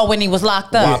that. Oh, when he was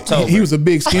locked up. Waptober. He was a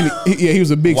big skinny. He was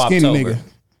a big skinny Waptober. nigga.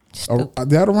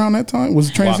 That around that time was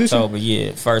it transition. October,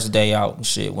 yeah. First day out and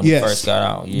shit. When he Yes. first got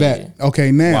out. Yeah. That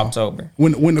okay now. October.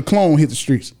 When the clone hit the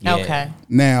streets. Yeah. Okay.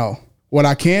 Now, what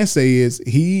I can say is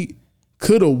he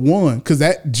could have won because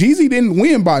that Jeezy didn't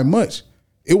win by much.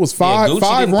 It was Yeah, Gucci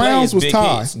five didn't play rounds his was big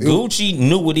tied. hits. Gucci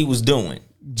knew what he was doing.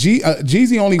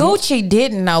 Jeezy only Gucci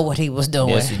didn't know what he was doing.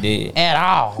 Yes, he did. At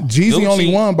all. Jeezy Gucci-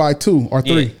 only won by 2 or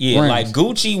 3. Yeah, Grammys. like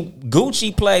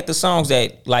Gucci played the songs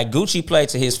that like Gucci played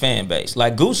to his fan base.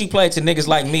 Like Gucci played to niggas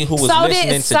like me who was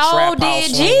listening to Trap House.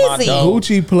 Swing My Jeezy. Dough.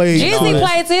 Gucci played. Jeezy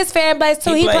played to his fan base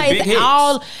too. He He played played big hits.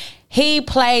 all. He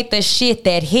played the shit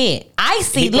that hit.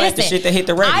 Icy, He played listen. the shit that hit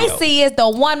the radio. Icy is the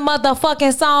one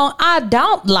motherfucking song I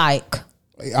don't like.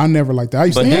 I never liked that. I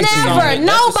used But to hate that's the Jeezy. song Never. that- that's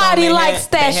the song Nobody they likes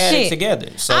had- that they had it shit. together.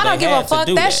 So I don't they give a had to fuck.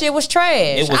 do That shit was trash.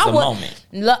 It was I a would- moment.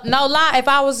 No lie. If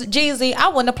I was Jeezy, I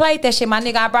wouldn't have played that shit. My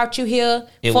nigga, I brought you here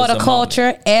It for was the a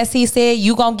culture. As he said,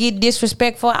 you gonna get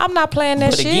disrespectful. I'm not playing that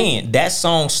But shit. again, that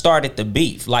song started the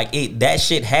beef. Like that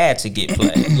shit had to get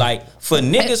played. Like for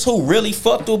niggas who really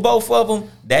fucked with both of them,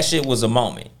 that shit was a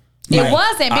moment. It Like,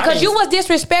 wasn't I because didn't- you was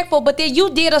disrespectful, but then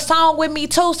you did a song with me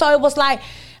too. So it was like,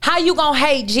 how you gonna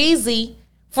hate Jeezy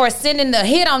for sending the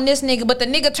hit on this nigga, but the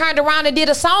nigga turned around and did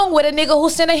a song with a nigga who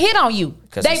sent a hit on you?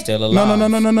 Because he's still alive.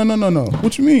 No.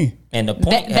 What you mean? And the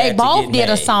point They had to both get did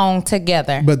a made. song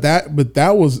together. But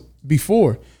that was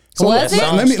before. So Was it?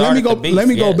 let me Started go the beef, let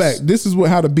me go yes. back. This is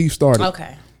how the beef started.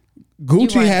 Okay.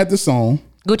 Gucci You right. had the song.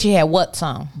 Gucci had what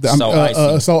song? So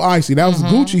Icy. So Icy. That was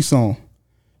Gucci's song.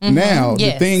 Now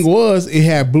Yes. the thing was, it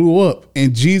had blew up,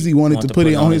 and Jeezy wanted to put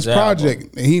it on his album.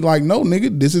 project, and he like, no,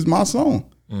 nigga, this is my song.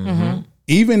 Mm-hmm.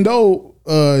 Even though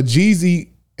Jeezy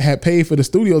had paid for the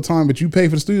studio time, but you paid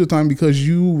for the studio time because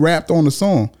you rapped on the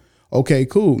song. Okay,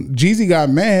 cool. Jeezy got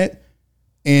mad,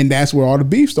 and that's where all the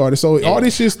beef started. So all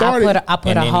this shit started. I put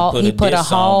And a then whole. He put a diss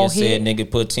song whole and hit. said, "Nigga,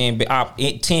 put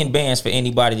 10 bands for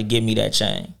anybody to give me that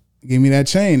chain." Give me that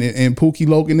chain, and Pookie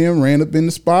Loke and them ran up in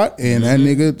the spot, and that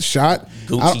nigga shot.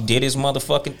 Gucci did his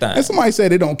motherfucking thing. And somebody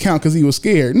said it don't count because he was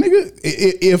scared, nigga.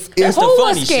 If That's the Who was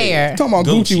funny shit. scared? talking about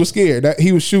Gucci was scared that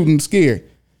he was shooting scared.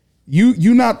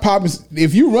 You not popping.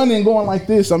 If you running going like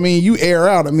this, I mean, you air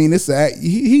out. I mean,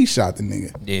 he shot the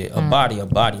nigga. Yeah, a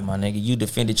body, my nigga. You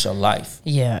defended your life.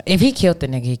 Yeah, if he killed the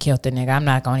nigga, he killed the nigga. I'm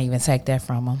not gonna even take that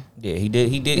from him. Yeah, he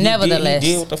did. Nevertheless.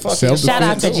 he did what the fuck. Self-defense. Shout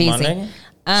out to do, my Jeezy. nigga.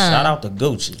 Shout out to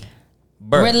Gucci.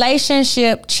 Burr.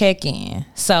 Relationship check-in.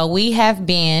 So we have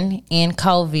been in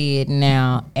COVID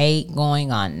now 8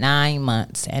 going on 9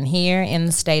 months. And here in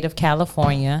the state of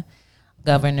California,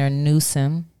 Governor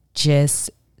Newsom just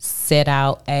set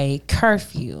out a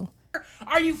curfew.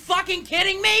 Are you fucking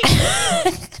kidding me?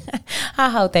 I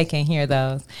hope they can hear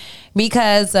those.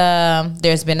 Because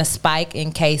there's been a spike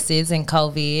in cases in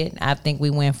COVID. I think we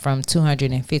went from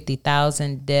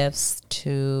 250,000 deaths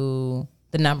to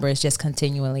the number is just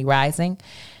continually rising.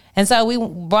 And so we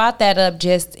brought that up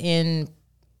just in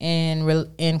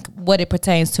what it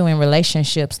pertains to in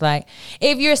relationships. Like,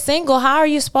 if you're single, how are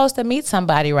you supposed to meet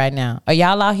somebody right now? Are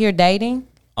y'all out here dating?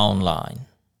 Online.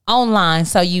 Online.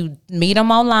 So you meet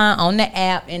them online on the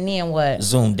app, and then what?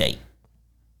 Zoom date.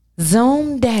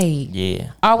 Zoom date.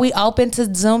 Yeah. Are we open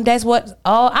to Zoom dates? What?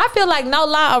 Oh, I feel like no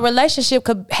lie, a relationship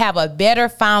could have a better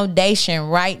foundation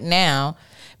right now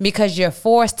because you're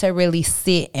forced to really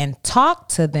sit and talk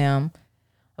to them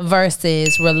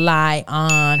versus rely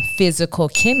on physical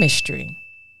chemistry.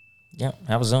 Yep.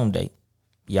 Have a Zoom date.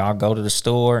 Y'all go to the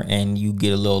store and you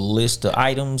get a little list of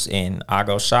items, and I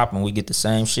go shopping. We get the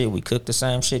same shit. We cook the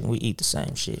same shit, and we eat the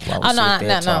same shit. While we Oh, no, sit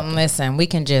there no. talking. Listen, we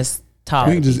can just talk.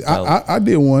 We can just, I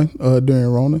did one during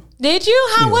Rona. Did you?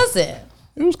 How was it?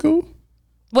 It was cool.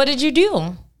 What did you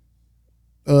do?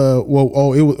 It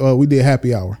was we did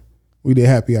happy hour. We did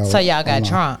happy hour. So y'all got online.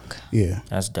 drunk. Yeah.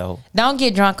 That's dope. Don't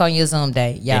get drunk on your Zoom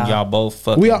date, And y'all. y'all both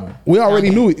fucking. We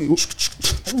already knew it.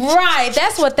 Right,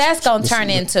 that's what that's gonna turn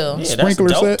into. Yeah, that's Sprinkler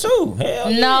dope set? too. Hell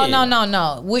No, yeah.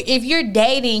 no. If you're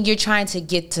dating, you're trying to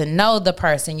get to know the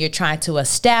person. You're trying to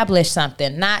establish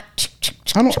something, not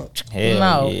I don't. Hell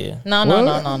no. yeah. No.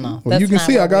 Well, That's you can not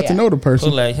see where I got we to at. know the person.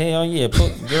 Pull like hell yeah. Pull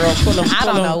them. I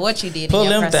don't know what you did in Pull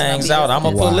your them personal things out. I'm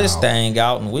gonna pull this Wow. thing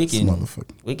out, and we can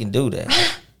motherfucker. do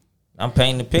that. I'm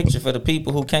painting the picture for the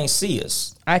people who can't see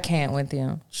us. I can't with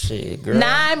you. Shit, girl.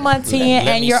 9 months Let- in let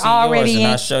and me you're see yours already and in.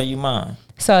 I'll show you mine.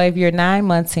 So if you're 9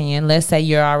 months in, let's say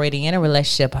you're already in a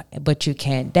relationship, but you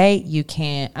can't date, you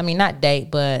can't. I mean, not date,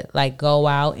 but like go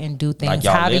out and do things. Like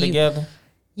y'all How do live you? together,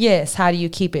 Yes. How do you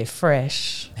keep it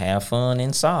fresh? have fun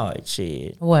inside.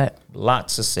 Shit, What?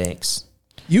 lots of sex.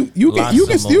 You Lots can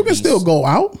of movies. still go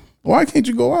out. Why can't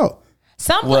you go out?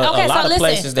 Well, Okay, a lot so of listen.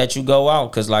 places that you go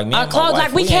out, because like me Our and my clothes, wife,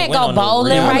 like we ain't can't went go on no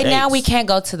bowling real right now. dates. We can't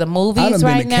go to the I done movies been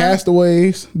right to now.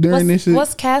 Castaways during this shit.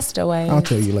 What's Castaway? I'll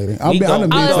tell you later. We go- I done Oh,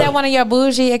 been is go- that one of your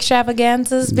bougie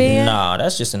extravaganzas, Ben? Nah,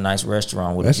 that's just a nice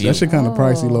restaurant with a That view. shit kind of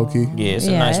pricey, low key. Yeah, it's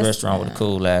a Yeah, nice it's- restaurant with a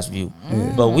cool ass view.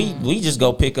 But we just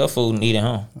go pick up food and eat at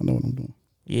home. I know what I'm doing.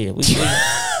 Yeah,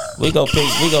 We go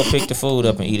pick the food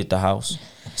up and eat at the house.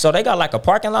 So they got like a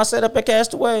parking lot set up at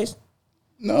Castaways.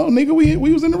 No, nigga, we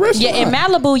was in the restaurant. Yeah, in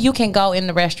Malibu, you can go in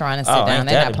the restaurant and sit down. ain't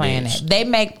They're that not a playing bitch. that. They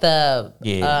make the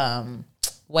Yeah.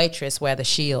 waitress wear the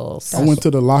shields. I went to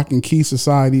the Lock and Key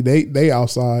Society. They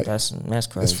outside. That's It's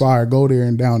crazy. fire. Go there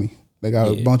in Downey. They got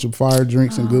a bunch of fire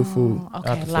drinks and good food. I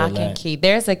Okay, can feel Lock and that. Key.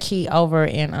 There's a key over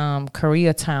in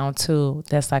Koreatown too.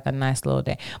 That's like a nice little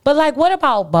day. But like, what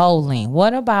about bowling?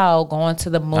 What about going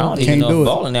to the I don't movie? even Can't know do if it.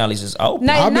 bowling alleys is open.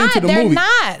 No, I've been not. to the They're movie.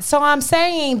 not. So I'm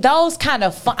saying those kind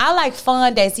of fun. I like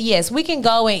fun days. Yes, we can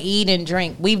go and eat and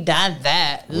drink. We've done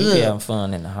that. We Ugh. be having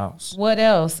fun in the house. What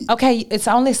else? Okay, it's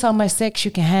only so much sex you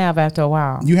can have after a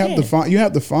while. You have to find. You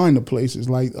have to find the places.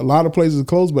 Like a lot of places are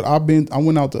closed, but I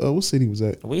went out to what city was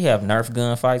that? We have Nerf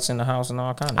gun fights in the house and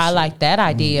all kind of I shit. like that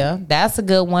idea. That's a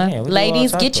good one. Yeah, we do all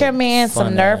Ladies, type get of your man some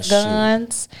fun Nerf ass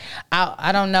guns.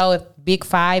 I don't know if Big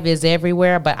Five is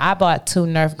everywhere, but I bought 2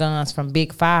 Nerf guns from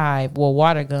Big Five,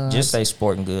 water guns. Just say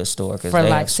sporting goods store because For they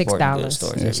like have sporting $6. goods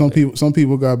stores. Yeah, everywhere. some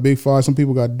people got Big Five. Some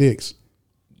people got dicks.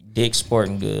 Dick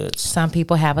Sporting Goods. Some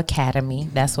people have Academy.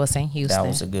 That's what's in Houston. That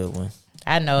was a good one.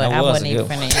 I know it. that I was wasn't a even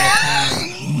good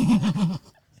finna entertain.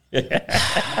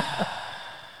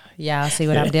 Y'all see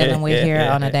what I'm dealing with here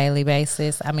on a daily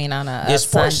basis? I mean, on a Is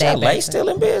Sports Sunday Chalet basis. still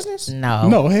in business? No.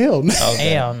 No, hell no.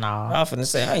 Hell no. I was finna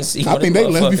say I ain't see. I one of think them they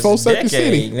left motherfuckers before in Circuit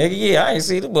City. decades, nigga. Yeah, I ain't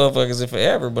see the motherfuckers in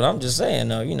forever. But I'm just saying,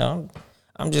 though, you know,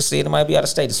 I'm just saying it might be out of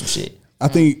state of some shit. I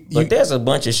think But there's a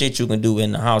bunch of shit you can do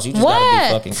in the house. You just gotta be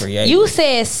What? fucking creative. You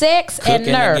said sex and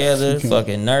Cooking Nerf. together,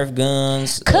 fucking Nerf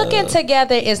guns. Cooking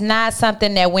together is not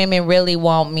something that women really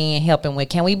want men helping with.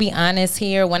 Can we be honest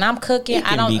here? When I'm cooking, It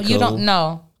can I don't. be You cool. don't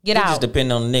know. Get It out. just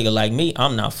depends on the nigga. Like me,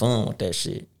 I'm not fun with that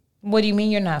shit. What do you mean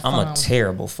you're not fun? I'm a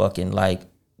terrible fucking like.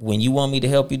 When you want me to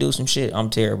help you do some shit, I'm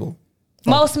terrible.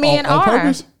 Most men on are.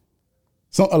 purpose.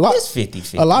 So a lot. It's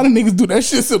 50-50. A lot of niggas do that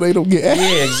shit so they don't get ass.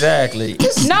 Yeah, exactly.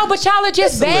 It's- No, but y'all are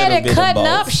just It's a bad little at bit of cutting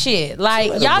both. up shit.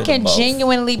 Like little y'all bit can of both.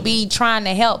 genuinely be trying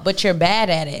to help, but you're bad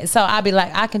at it. So I'll be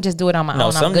like, I can just do it on my No,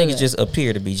 own. some I'm good. niggas just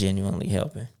appear to be genuinely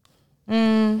helping.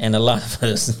 And a lot of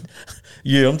us,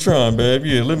 yeah, I'm trying, babe.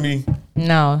 Yeah, let me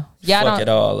No, y'all fuck don't. it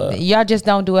all up. Y'all just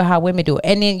don't do it how women do it.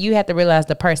 And then you have to realize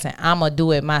the person. I'm a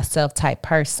do it myself type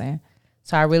person.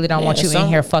 So I really don't want you in some-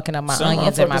 here fucking up my some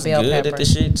onions and my motherfuckers bell good at pepper. the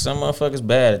shit. Some motherfuckers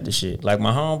bad at the shit. Like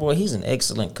my homeboy, he's an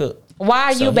excellent cook. Why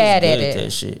are So you he's bad at good it?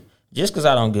 that shit. Just because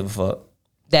I don't give a fuck.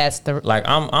 That's the Like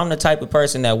I'm the type of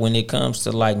person that when it comes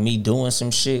to like me doing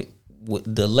some shit,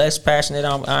 the less passionate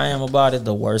I am about it,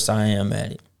 the worse I am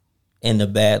at it. And the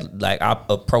bad, like I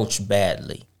approach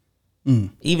badly.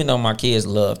 Even though my kids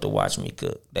love to watch me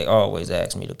cook, they always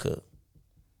ask me to cook.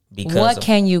 what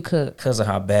can you cook? Because of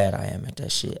how bad I am at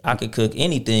that shit. I could cook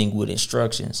anything with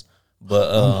instructions,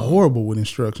 but I'm horrible with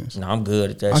instructions. no, I'm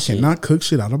good at that I shit. cannot cook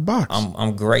shit out of box.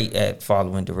 I'm great at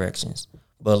following directions.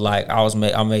 But like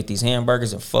I made these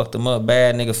hamburgers and fucked them up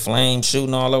bad, nigga. Flame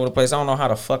shooting all over the place. I don't know how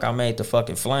the fuck I made the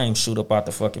fucking flame shoot up out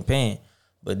the fucking pan.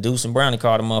 But Deuce and Brownie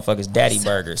called the motherfuckers daddy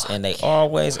burgers, and they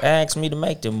always ask me to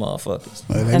make them motherfuckers.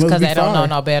 Like, That's must because be they don't know fire.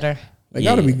 no better. They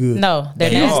gotta Yeah. be good. No,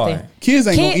 they're They nasty. are. Kids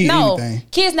ain't gonna eat anything.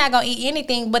 Kids not gonna eat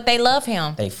anything, but they love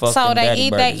him. They fuck so them they daddy eat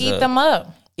burgers up. them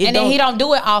up. It And then don't- he don't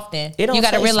do it often. It don't You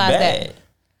gotta taste realize bad. that.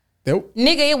 That-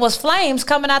 Nigga, it was flames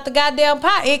coming out the goddamn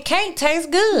pot. It can't taste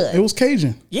good. It was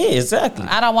Cajun. Yeah, exactly.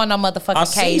 I don't want no I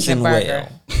motherfucking Cajun season burger.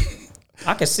 well.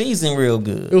 I can season real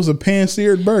good. It was a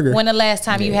pan-seared burger. When the last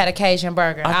time you had a Cajun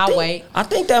burger? I'll wait. I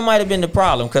think that might have been the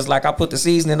problem because like I put the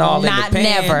seasoning all Not in the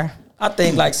pan. never. I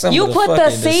think like some You of the put the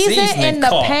fucking, seasoning seasoning in the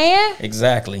caught. pan?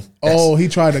 Exactly. Oh, he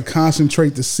tried to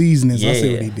concentrate the seasonings. I see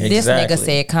Yeah. what he did. This Exactly. nigga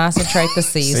said concentrate the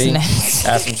See, seasoning. that's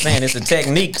what I'm saying. It's a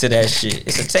technique to that shit.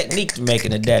 It's a technique to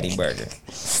making a daddy burger.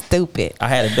 Stupid. I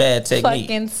had a bad technique.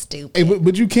 Fucking stupid. Hey,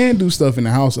 but you can do stuff in the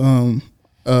house.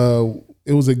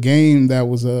 It was a game that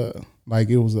was a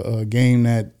game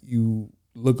that you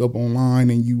look up online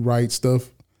and you write stuff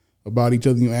about each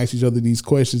other. You ask each other these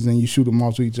questions and you shoot them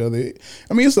off to each other.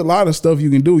 I mean, it's a lot of stuff you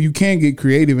can do. You can get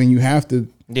creative and you have to.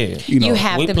 Yeah. You know, You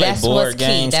have we to. play That's board what's key.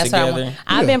 games That's what I together. want.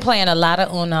 I've been playing a lot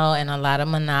of Uno and a lot of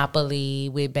Monopoly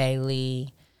with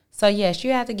Bailey. So yes,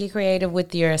 you have to get creative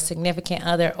with your significant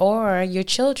other or your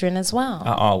children as well.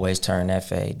 I always turn that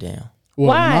fade down. What,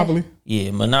 Why? Monopoly?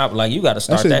 Yeah, Monopoly. Like you got to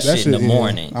start that shit in the yeah.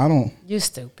 morning. I don't. You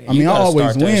stupid. I mean, I gotta always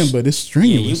start that win, shit. but it's Yeah,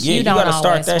 strenuous. you don't got to start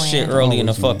always that win. shit early in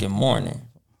the Always win. fucking morning.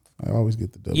 I always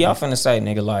get the W. Yeah, I'm finna say,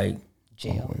 nigga, like,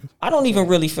 Always. I don't even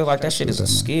really feel like that shit is a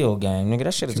skill game, nigga.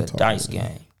 That shit is a dice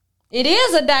game. It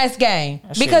is a dice game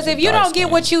That shit because is a if you dice don't get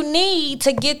game. what you need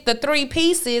to get the 3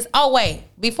 pieces. Oh wait,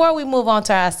 before we move on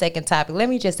to our second topic, let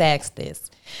me just ask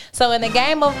this. So in the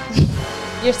game of,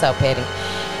 you're so petty.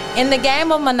 In the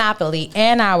game of Monopoly,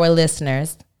 and our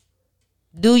listeners,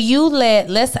 do you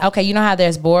okay, you know how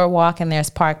there's Boardwalk and there's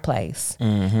Park Place.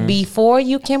 Mm-hmm. Before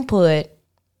you can put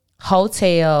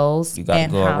hotels, You got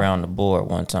to go around the board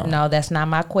one time. No, that's not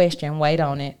my question. Wait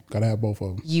on it. Gotta have both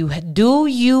of them.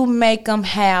 You make them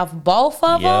have both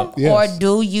of them, Yes.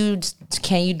 or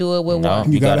can you do it with No,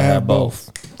 one? you got to have both.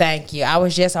 Thank you. I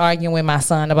was just arguing with my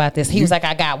son about this. He was like,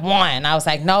 I got one. I was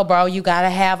like, no, bro, you got to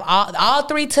have all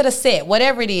three to the set,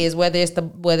 whatever it is, whether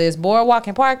it's Boardwalk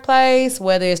and Park Place,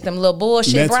 whether it's them little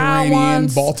bullshit brown Mediterranean,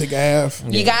 ones. Baltic Ave.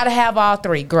 You got to have all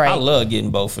three. Great. I love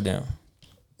getting both of them.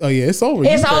 Oh yeah, it's over.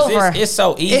 It's You- over. It's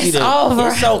so easy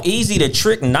it's so easy to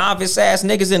trick novice ass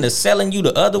niggas into selling you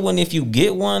the other one if you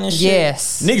get one and shit.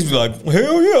 Yes. Niggas be like,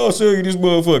 hell yeah, I'll sell you this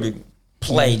motherfucker.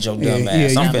 Played your dumb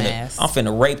ass. Yeah, I'm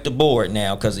finna rape the board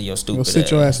now because of your Go stupid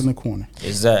sit your ass in the corner.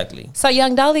 Exactly. So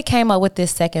Young Dolly came up with this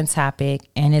second topic,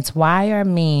 and it's why are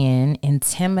men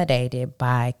intimidated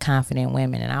by confident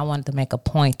women? And I wanted to make a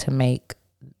point to make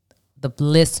the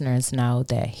listeners know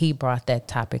that he brought that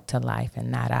topic to life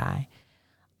and not I.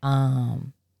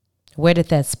 Where did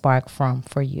that spark from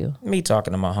for you? Me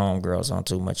talking to my homegirls on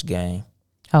Too Much Game.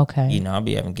 Okay. You know, I'll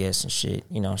be having guests and shit.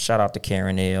 You know, shout out to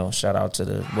Karen L. Shout out to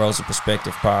the Rosa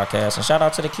Perspective podcast. And shout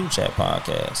out to the Q-Chat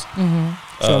podcast.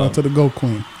 Shout out to the Go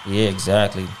Queen. Yeah,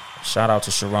 exactly. Shout out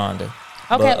to Sharonda.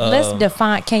 Okay, But, let's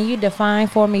define. Can you define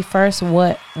for me first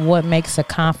what makes a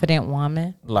confident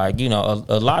woman? Like, you know,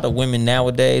 a lot of women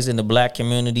nowadays in the black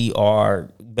community are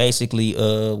basically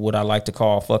what I like to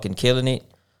call fucking killing it.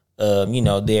 You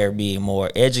know, they're being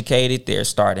more educated. They're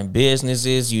starting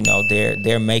businesses. You know,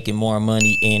 they're making more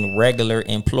money in regular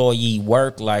employee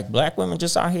work. Like, black women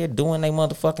just out here doing their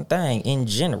motherfucking thing in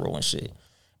general and shit.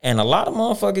 And a lot of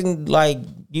motherfucking, like,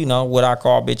 you know, what I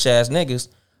call bitch ass niggas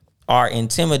are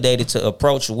intimidated to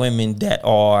approach women that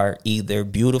are either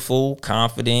beautiful,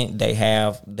 confident,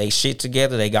 they shit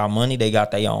together, they got money, they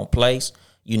got their own place.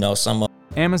 You know, some of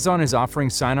Amazon is offering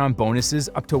sign-on bonuses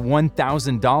up to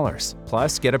 $1,000,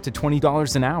 plus get up to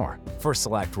 $20 an hour for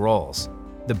select roles.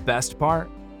 The best part?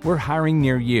 We're hiring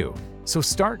near you. So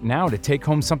start now to take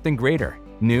home something greater.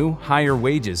 New, higher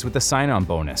wages with a sign-on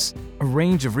bonus, a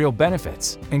range of real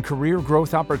benefits, and career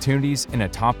growth opportunities in a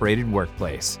top-rated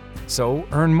workplace. So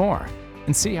earn more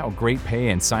and see how great pay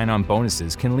and sign-on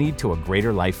bonuses can lead to a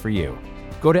greater life for you.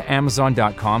 Go to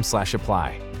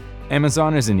amazon.com/apply.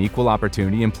 Amazon is an equal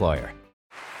opportunity employer.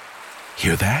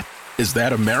 Hear that? Is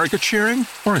that America cheering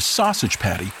or a sausage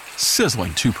patty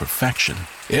sizzling to perfection?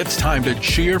 It's time to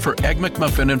cheer for Egg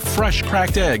McMuffin and fresh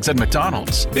cracked eggs at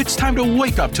McDonald's. It's time to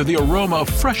wake up to the aroma of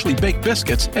freshly baked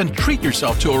biscuits and treat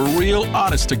yourself to a real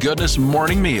honest-to-goodness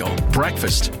morning meal.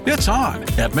 Breakfast, it's on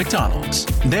at McDonald's.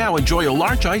 Now enjoy a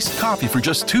large iced coffee for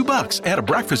just $2 and a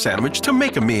breakfast sandwich to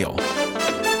make a meal.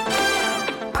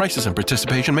 Prices and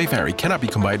participation may vary. Cannot be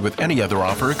combined with any other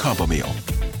offer or combo meal.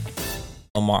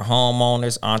 them are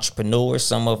homeowners, entrepreneurs.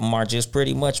 Some of them are just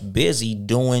pretty much busy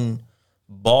doing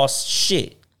boss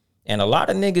shit. And a lot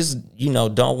of niggas, you know,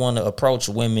 don't want to approach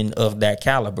women of that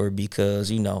caliber because,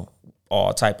 you know,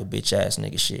 all type of bitch ass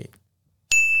nigga shit.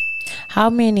 How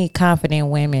many confident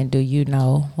women do you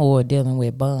know who are dealing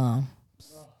with bum?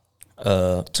 Too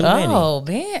many. Oh,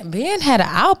 Ben had an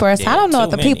outburst. Yeah, I don't know too if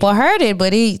the many. people heard it,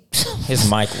 but His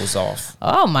mic was off.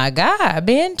 oh my God,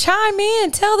 Ben, chime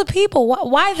in, tell the people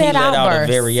why He that let out a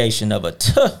outburst. variation of a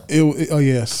tuh. Oh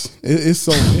yes, it's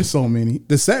so many.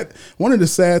 One of the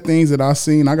sad things that I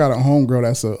seen. I got a homegirl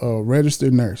that's a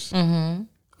registered nurse. Mm-hmm.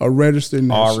 A registered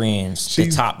nurse. RNs, the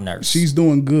top nurse. She's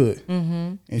doing good.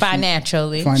 Mm-hmm. And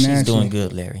Financially. She's doing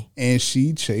good, Larry. And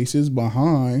she chases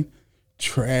behind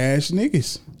trash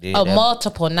niggas. Yeah,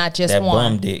 multiple, not just that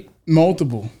one. bum dick.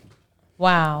 Multiple.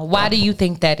 Wow. Why do you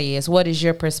think that is? What is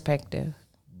your perspective?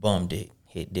 Bum dick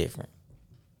hit different.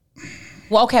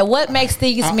 Well, okay, what makes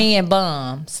these men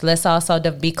bums? Let's also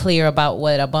be clear about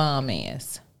what a bum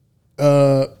is.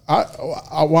 Well,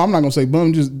 I'm not gonna say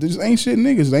bum. Just ain't shit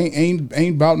niggas. They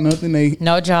ain't about nothing. They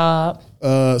no job.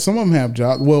 Some of them have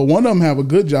jobs. Well, one of them have a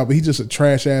good job, but he's just a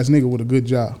trash ass nigga with a good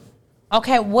job.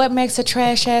 Okay, what makes a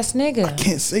trash ass nigga?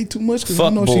 Can't say too much because I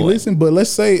Fuck know boy. she listen. But let's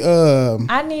say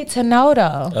I need to know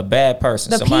though. A bad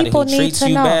person. The Somebody people who need treats to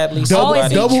you know. badly. Oh, is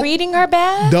Somebody he treating her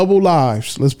bad? double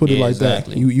lives. Let's put it Yeah, like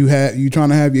exactly. that. You trying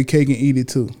to have your cake and eat it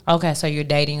too. Okay, so you're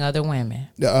dating other women.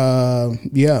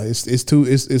 Yeah,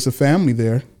 it's a family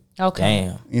there. Okay.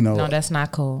 Damn. You know, No, that's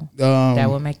not cool. That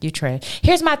will make you trash.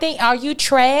 Here's my thing. Are you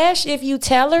trash if you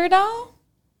tell her though?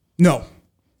 no.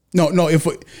 No. If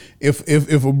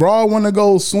a broad want to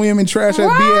go swim and trash at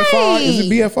BFI, is it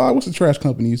BFI? What's the trash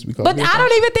company used to be called? But BFI? I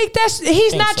don't even think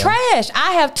he's not trash.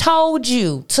 I have told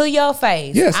you to your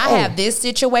face. Yes, I have this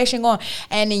situation going,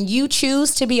 and then you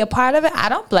choose to be a part of it. I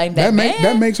don't blame that man.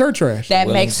 That makes her trash. That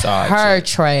makes her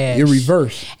trash. It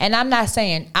reverse. And I'm not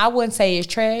saying, I wouldn't say it's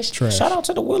trash. Shout out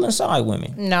to the willing side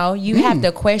women. No, you have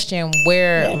to question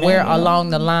where along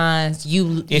the lines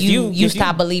you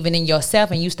stop believing in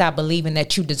yourself and you stop believing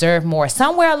that you deserve more.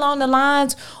 Somewhere along the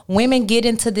lines, women get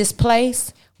into this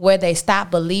place where they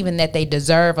stop believing that they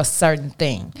deserve a certain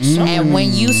thing. And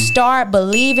when you start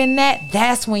believing that,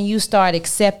 that's when you start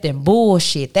accepting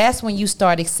bullshit. That's when you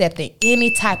start accepting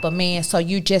any type of man. So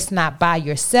you're just not by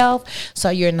yourself.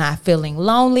 So you're not feeling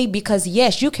lonely. Because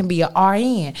yes, you can be an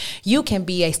RN. You can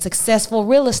be a successful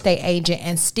real estate agent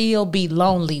and still be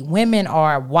lonely. Women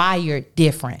are wired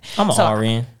different. I'm an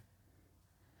RN.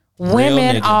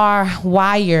 Women are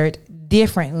wired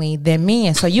differently than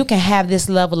men. So you can have this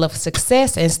level of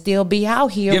success and still be out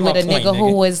here with a nigga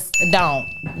who is don't.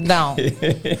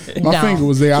 My finger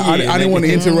was there. I didn't want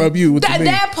to interrupt you with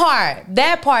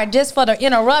that part just for the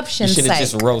interruption's sake. You should have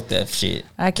just wrote that shit.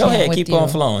 I can't. Go ahead, keep on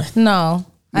flowing. No,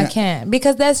 I can't,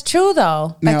 because that's true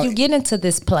though. Like, you get into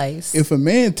this place. If a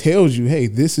man tells you, "Hey,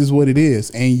 this is what it is,"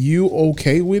 and you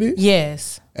okay with it,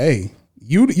 yes. Hey,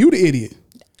 you the idiot.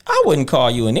 I wouldn't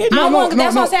call you an idiot. That's what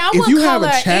I'm saying. I if you have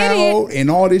a child and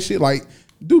all this shit, like,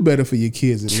 do better for your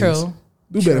kids at least.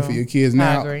 Do better for your kids.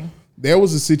 Now, I agree. There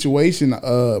was a situation. My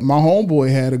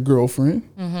homeboy had a girlfriend,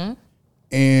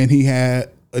 and he had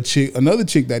another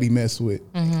chick that he messed with,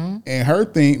 and her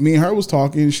thing. Me and her was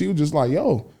talking. And she was just like,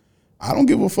 "Yo, I don't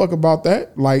give a fuck about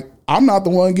that. Like, I'm not the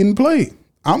one getting played.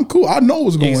 I'm cool. I know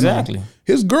what's going on.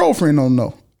 His girlfriend don't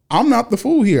know. I'm not the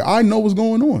fool here. I know what's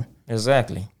going on.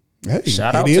 Exactly." Hey,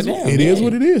 shout out to them. It is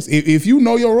what it is. If you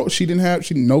know your role, she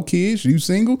no kids, you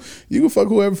single, you can fuck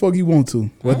whoever fuck you want to,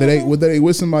 whether they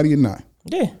with somebody or not.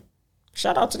 Yeah,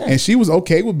 shout out to them. And she was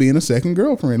okay with being a second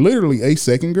girlfriend, literally a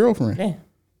second girlfriend. Yeah,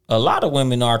 a lot of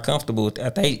women are comfortable with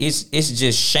that. It's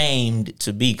just shamed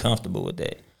to be comfortable with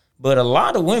that. But a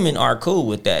lot of women are cool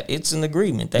with that. It's an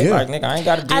agreement. They like, nigga, I ain't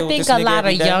got to deal with this nigga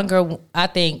every day. I think a lot of younger, I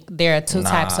think there are two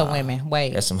types of women.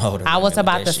 Wait. There's some older I was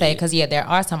about to say, because, there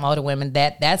are some older women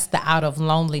that's the out of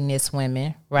loneliness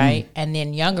women, right? And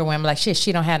then younger women, like, shit,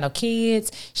 she don't have no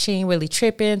kids. She ain't really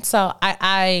tripping. So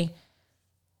I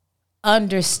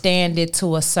understand it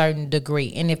to a certain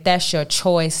degree. And if that's your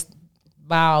choice,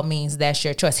 by all means, that's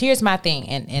your choice. Here's my thing,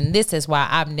 and this is why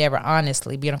I've never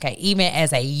honestly been okay, even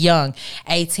as a young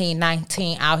 18,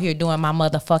 19 out here doing my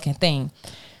motherfucking thing.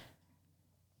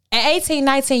 At 18,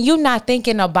 19, you're not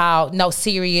thinking about no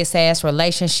serious ass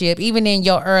relationship, even in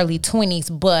your early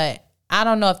 20s, but I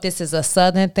don't know if this is a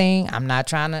Southern thing. I'm not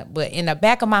trying to, but in the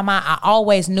back of my mind, I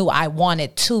always knew I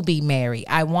wanted to be married.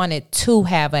 I wanted to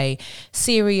have a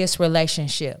serious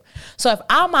relationship. So if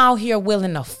I'm out here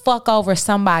willing to fuck over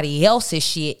somebody else's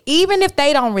shit, even if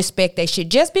they don't respect their shit,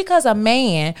 just because a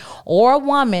man or a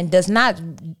woman does not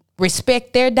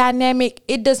respect their dynamic,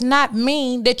 it does not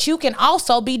mean that you can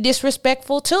also be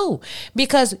disrespectful too,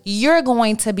 because you're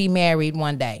going to be married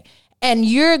one day. And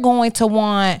you're going to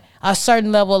want a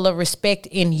certain level of respect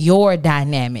in your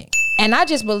dynamic. And I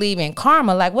just believe in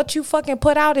karma. Like, what you fucking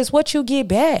put out is what you get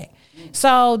back.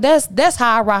 So that's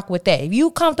how I rock with that. If you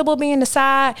comfortable being the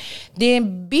side,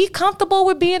 then be comfortable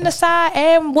with being the side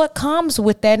and what comes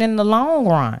with that in the long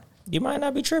run. You might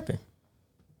not be tripping.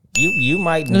 You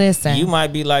might listen. You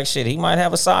might be like, shit, he might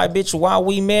have a side bitch while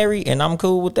we marry, and I'm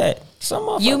cool with that. Some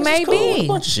motherfuckers you may cool be with a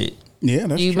bunch of shit. Yeah,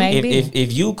 that's you true. May be.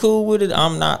 If you cool with it,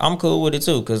 I'm cool with it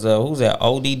too. Cause who's that?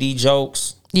 ODD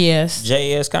Jokes. Yes.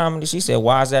 JS Comedy. She said,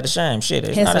 "Why is that a shame?" Shit,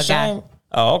 it's not a shame.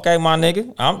 Oh, okay, my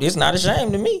nigga. It's not a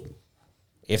shame to me.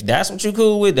 If that's what you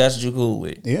cool with, that's what you cool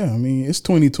with. Yeah, I mean, it's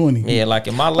 2020. Yeah, like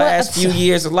in my last few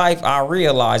years of life, I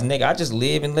realized, nigga, I just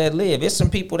live and let live. There's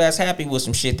some people that's happy with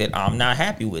some shit that I'm not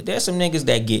happy with. There's some niggas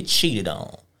that get cheated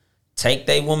on. Take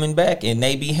their woman back and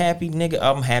they be happy, nigga,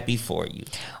 I'm happy for you.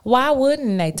 Why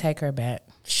wouldn't they take her back?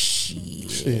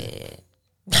 Shit.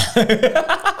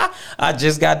 I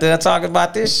just got done talking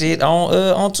about this shit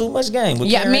on Too Much Game. With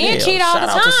yeah, men cheat all the time.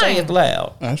 Shout out to Say It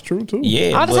Loud. That's true too.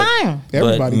 Yeah, all the time.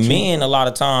 Everybody but men, a lot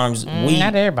of times,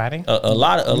 not everybody. A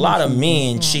lot of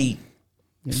men cheat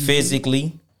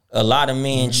physically. A lot of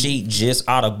men cheat just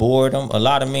out of boredom. A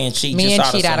lot of men cheat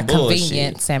just out of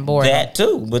convenience and boredom. That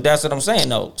too, but that's what I'm saying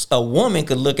though. A woman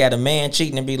could look at a man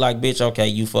cheating and be like, "Bitch, okay,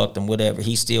 you fucked him, whatever.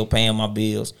 He's still paying my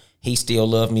bills. He still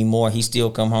love me more. He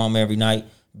still come home every night.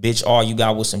 Bitch, all you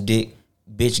got was some dick.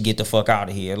 bitch, get the fuck out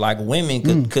of here. Like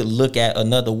women could look at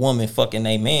another woman fucking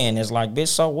a man as like, bitch,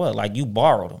 so what? Like you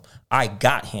borrowed him. I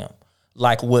got him.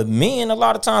 Like with men, a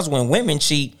lot of times when women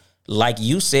cheat, like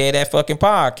you said at fucking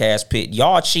podcast pit,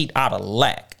 y'all cheat out of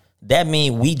lack. That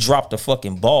mean we dropped the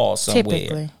fucking ball somewhere.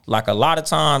 Typically. Like a lot of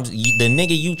times, the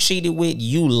nigga you cheated with,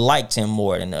 you liked him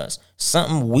more than us.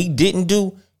 Something we didn't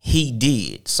do, he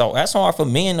did. So that's hard for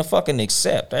men to fucking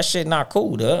accept. That shit not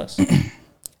cool to us.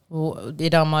 It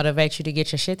don't motivate you to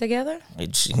get your shit together?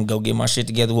 She can go get my shit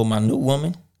together with my new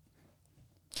woman.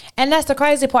 And that's the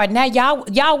crazy part. Now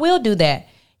y'all will do that.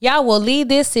 Y'all will leave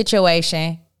this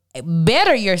situation,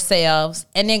 better yourselves,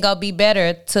 and then go be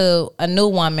better to a new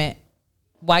woman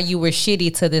while you were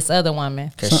shitty to this other woman.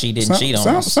 Because she didn't cheat on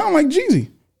us. Sound like Jeezy.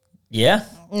 Yeah?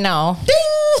 No.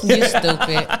 You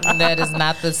stupid. That is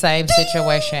not the same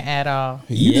situation at all.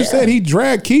 You just said he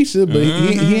dragged Keisha, but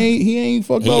he ain't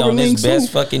fucked over on Ling his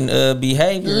best fucking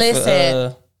behavior.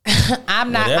 Listen,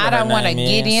 I don't want to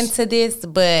name get is. into this,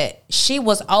 but she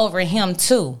was over him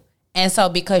too. And so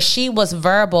because she was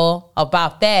verbal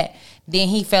about that, then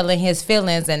he fell in his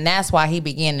feelings, and that's why he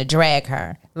began to drag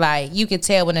her. Like, you could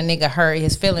tell when a nigga hurt,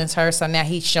 his feelings hurt, so now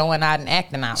he's showing out and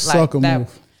acting out. Sucker like that.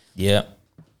 move. Yeah.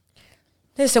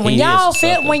 Listen, when He y'all is a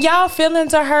sucker. when y'all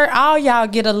feelings are hurt, all y'all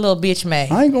get a little bitch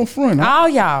made. I ain't gonna front. All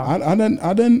y'all.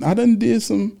 I done did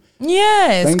some.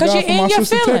 Yes, Thank because God you're for my in your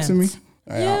sister feelings. texting me.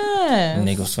 Yeah.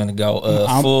 Niggas finna go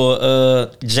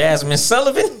full Jasmine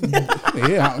Sullivan.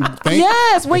 Yeah.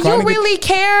 Yes, when trying you to get- really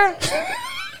care.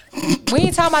 We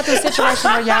ain't talking about this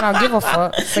situation where y'all don't give a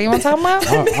fuck. See what I'm talking about?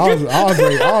 I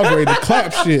was ready to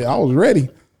clap shit. I was ready.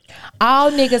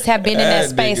 All niggas have been in that That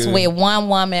space nigga- with one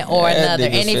woman or another.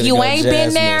 That And nigga if finna you go ain't been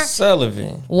Jasmine there,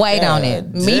 Sullivan. wait on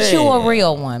it. God Meet you a damn.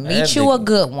 real one. Meet That you a nigga-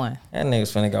 good one. That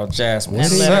nigga's finna go Jasmine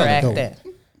And let her act Sullivan. that.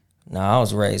 Nah, I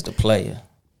was raised a player.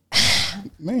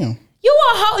 Man. You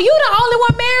the only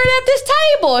one married at this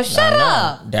table. Shut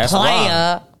up. That's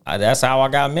player. why. That's how I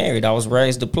got married. I was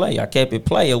raised to play. I kept it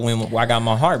player when I got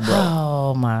my heart broke.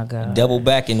 Oh my God. Double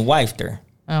back and wifed her.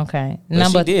 Okay. But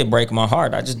she did break my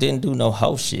heart. I just didn't do no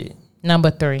hoe shit.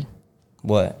 Number 3.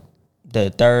 What?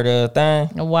 The third thing?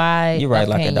 Why? You right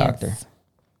like a doctor.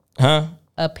 Huh?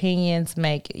 Opinions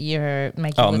make you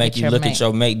Make look you look at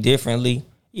your mate differently.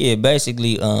 Yeah,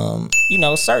 basically, certain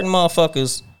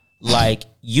motherfuckers, like,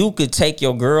 you could take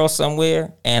your girl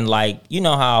somewhere and, like, you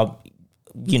know how,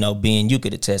 Ben, you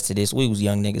could attest to this. We was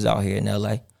young niggas out here in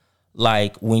LA.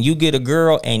 Like, when you get a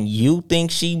girl and you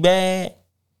think she bad,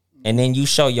 and then you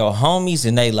show your homies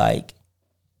and they like,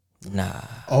 nah.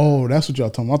 Oh, that's what y'all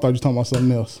talking about. I thought you were talking about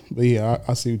something else. But yeah,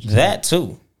 I see what you're saying. That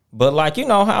too. But like, you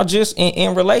know how just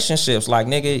in relationships, like,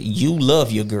 nigga, you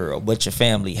love your girl, but your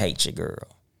family hates your girl.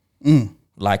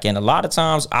 Like, and a lot of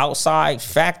times outside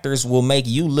factors will make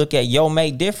you look at your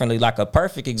mate differently. Like a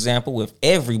perfect example, if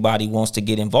everybody wants to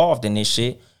get involved in this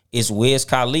shit, is Wiz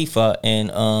Khalifa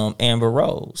and Amber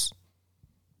Rose.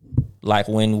 Like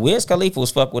when Wiz Khalifa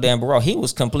was fucked with Amber Rose, he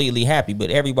was completely happy, but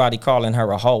everybody calling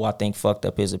her a hoe, I think, fucked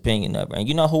up his opinion of her. And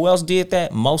you know who else did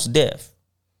that? Mos Def.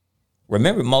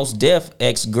 Remember Mos Def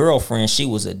ex-girlfriend, she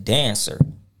was a dancer.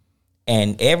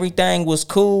 And everything was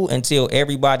cool until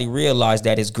everybody realized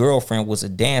that his girlfriend was a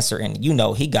dancer. And,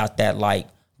 he got that, like,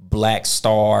 black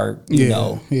star, he's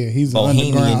an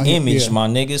bohemian underground, image, yeah. my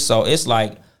nigga. So it's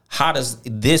like, how does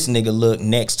this nigga look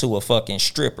next to a fucking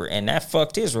stripper? And that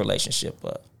fucked his relationship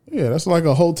up. Yeah, that's like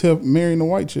a hotel marrying a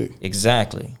white chick.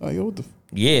 Exactly. Like, yo, what the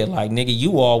Yeah, like, nigga,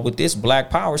 you all with this black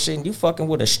power shit and you fucking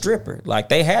with a stripper. Like,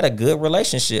 they had a good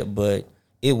relationship, but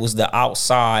it was the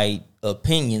outside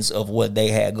opinions of what they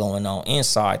had going on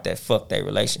inside that fucked their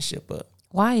relationship up.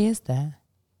 Why is that?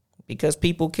 Because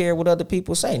people care what other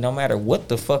people say, no matter what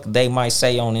the fuck they might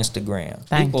say on Instagram.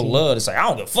 Thank People you. love to say, I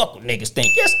don't give a fuck what niggas think.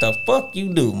 Yes, the fuck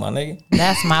you do, my nigga.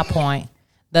 That's my point.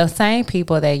 The same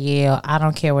people that yell, I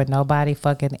don't care what nobody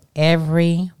fucking,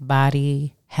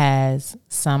 everybody has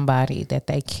somebody that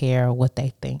they care what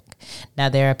they think. Now,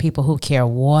 there are people who care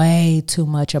way too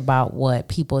much about what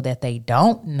people that they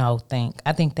don't know think.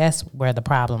 I think that's where the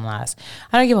problem lies.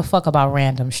 I don't give a fuck about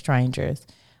random strangers,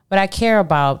 but I care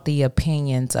about the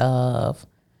opinions of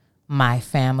my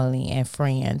family and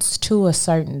friends to a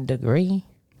certain degree.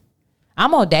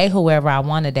 I'm gonna date whoever I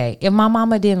want to date. If my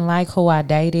mama didn't like who I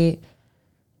dated,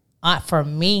 for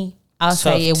me, I'll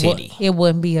say it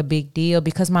wouldn't be a big deal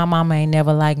because my mama ain't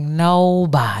never liked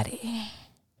nobody.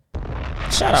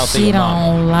 Shout out to She your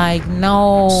mama. don't like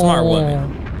no Smart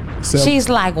woman. She's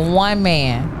like one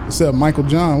man. Except Michael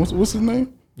John. What's his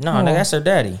name? No, nigga, that's her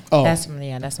daddy. Oh, That's my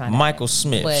dad. Michael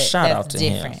Smith. But Shout that's out to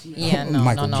different. him. Yeah,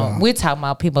 Michael no. John. We're talking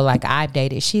about people like I've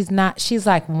dated. She's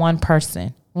like one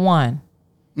person. One.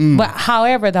 But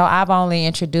however, though, I've only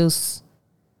introduced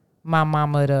my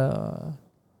mama to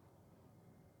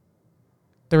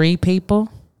 3 people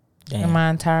in my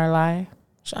entire life.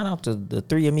 Shout out to the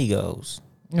 3 amigos.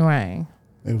 Right.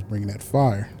 They was bringing that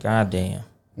fire. God damn.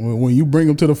 When you bring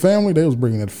them to the family, they was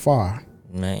bringing that fire.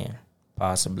 Man,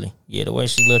 possibly. Yeah, the way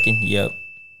she looking, yep.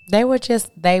 They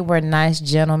were nice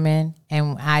gentlemen,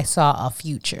 and I saw a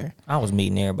future. I was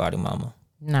meeting everybody, mama.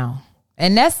 No.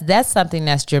 And that's something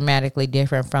that's dramatically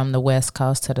different from the West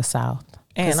Coast to the South.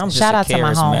 And I'm just shout a out to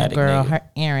my charismatic homegirl, nigga. her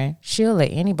Erin. She'll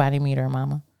let anybody meet her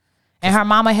mama. And her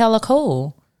mama hella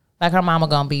cool. Like her mama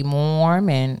gonna be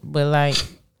warm but like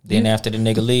Then after the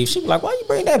nigga leaves, she be like, why you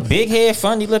bring that big head,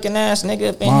 funny looking ass nigga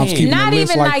up in Mom's here? keeping Not a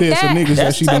list even like like this that. of niggas that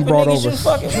That's she the done type brought of niggas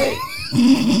over. you fucking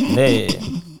with.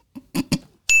 Yeah.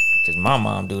 Cause my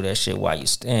mom do that shit while you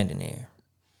standing there.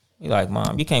 You like,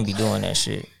 Mom, you can't be doing that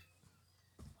shit.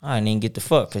 I didn't even get the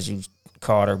fuck cause you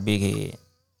called her big head.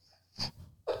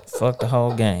 Fuck the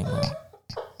whole game, man.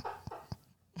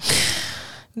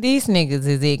 these niggas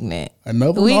is ignorant.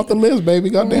 Another one off the list, baby.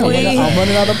 Goddamn. I'm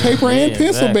running out of paper and pencil,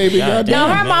 exactly. baby. Goddamn. Goddamn. No,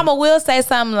 her man. mama will say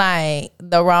something like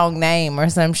the wrong name or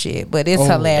some shit, but it's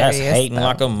hilarious. That's hating though.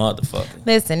 like a motherfucker.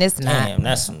 Listen, it's not. Damn,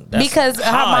 that's because her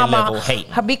high mama, level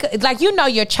hating. because like you know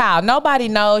your child. Nobody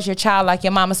knows your child like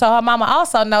your mama. So her mama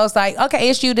also knows like, okay,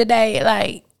 it's you today.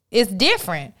 Like it's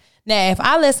different. Now, if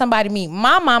I let somebody meet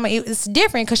my mama, it's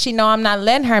different because she know I'm not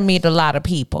letting her meet a lot of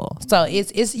people. So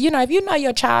it's if you know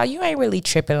your child, you ain't really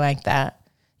tripping like that.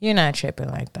 You're not tripping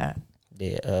like that.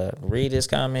 Yeah, read this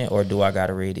comment or do I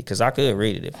gotta read it? Because I could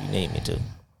read it if you need me to.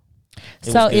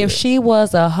 So if she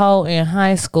was a hoe in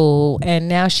high school and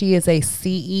now she is a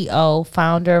CEO,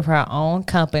 founder of her own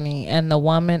company, and the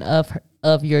woman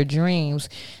of your dreams,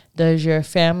 does your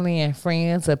family and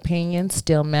friends' opinions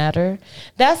still matter?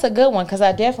 That's a good one because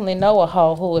I definitely know a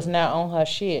hoe who is not on her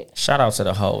shit. Shout out to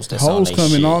the hoes that's Hoes on come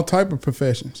shit. in all type of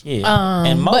professions. Yeah,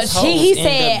 and but most hoes he end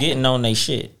said- up getting on their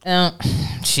shit.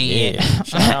 Shit. Yeah.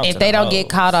 Shout out If to they the don't get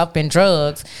hoes. caught up in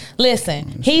drugs.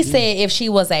 Listen, he said if she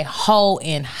was a hoe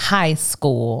in high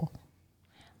school,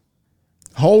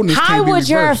 Wholeness how can't be would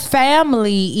your reversed.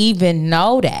 family even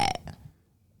know that?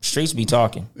 Streets be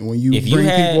talking. And when you If bring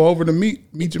had- people over to meet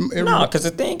your No, everybody. because the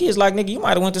thing is, like, nigga, you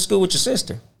might have went to school with your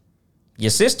sister.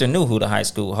 Your sister knew who the high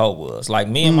school hoe was. Like,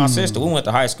 me and my sister, we went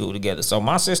to high school together. So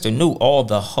my sister knew all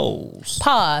the hoes.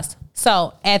 Pause.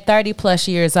 So at 30 plus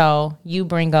years old, you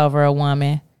bring over a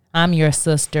woman. I'm your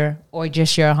sister or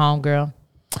just your homegirl.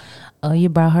 Oh, you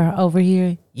brought her over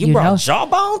here? You brought know,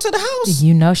 Jawbone to the house?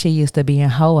 you know she used to be in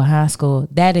hoe in high school.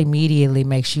 That immediately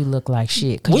makes you look like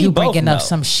shit. Because We you both bringing up know.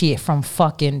 some shit from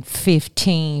fucking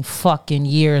 15 fucking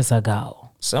years ago.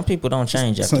 Some people don't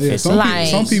change after So, yeah, 15.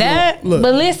 some people- that, look.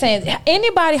 but listen,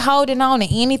 anybody holding on to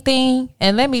anything,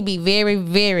 and let me be very,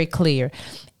 very clear.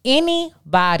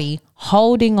 Anybody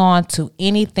holding on to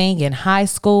anything in high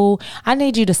school, I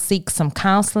need you to seek some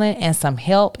counseling and some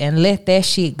help and let that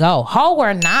shit go. Hoe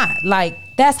or not, like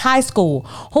that's high school.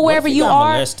 Whoever What if you got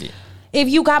are, molested? if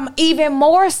you got even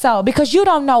more so, because you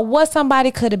don't know what somebody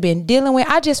could have been dealing with.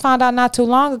 I just found out not too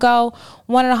long ago,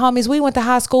 one of the homies we went to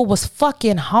high school was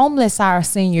fucking homeless our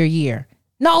senior year.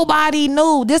 Nobody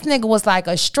knew. This nigga was like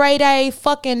a straight A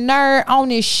fucking nerd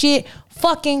on his shit,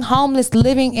 fucking homeless,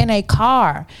 living in a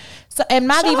car. So, and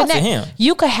not Shout even out to that, him.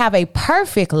 you could have a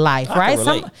perfect life, I right? can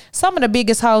relate. Some of the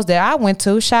biggest hoes that I went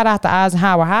to, shout out to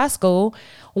Eisenhower High School,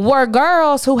 were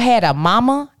girls who had a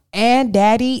mama and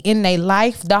daddy in their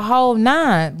life, the whole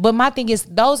nine. But my thing is,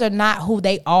 those are not who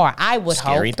they are. I would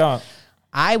Scary hope. thought.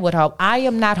 I would hope. I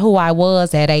am not who I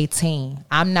was at 18.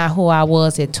 I'm not who I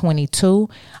was at 22.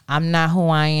 I'm not who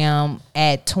I am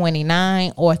at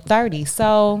 29 or 30.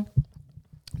 So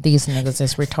these niggas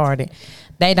is retarded.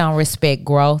 They don't respect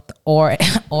growth or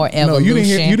evolution. No, you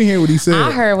didn't hear what he said.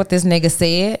 I heard what this nigga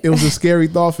said. It was a scary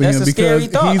thought for That's him a scary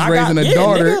because thought. he's raising a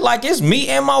daughter. Nigga, like it's me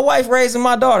and my wife raising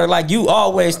my daughter. Like you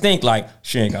always think like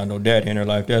she ain't got no daddy in her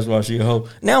life. That's why she a hoe.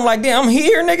 Now I'm like, damn, I'm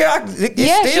here, nigga. It's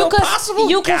Yes, still you could. possible.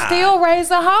 You can God. still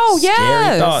raise a hoe. Scary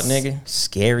Yes. thought, nigga.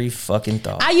 Scary fucking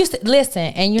thought. I used to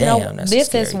listen, and you Damn, know, that's a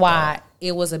this is scary why thought.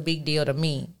 it was a big deal to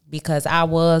me because I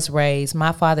was raised.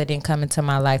 My father didn't come into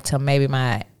my life till maybe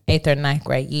my 8th or 9th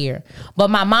grade year, but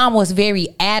my mom was very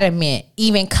adamant,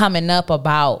 even coming up,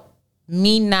 about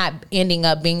me not ending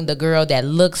up being the girl that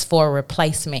looks for a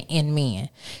replacement in men.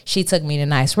 She took me to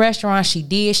nice restaurants. She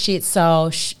did shit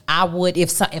so I would,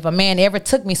 if a man ever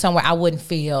took me somewhere, I wouldn't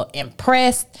feel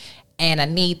impressed. And I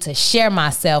need to share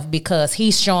myself because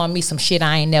he's showing me some shit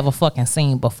I ain't never fucking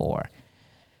seen before.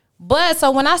 But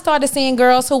so when I started seeing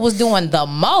girls who was doing the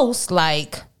most,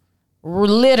 like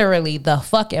literally the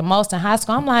fucking most in high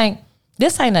school, I'm like,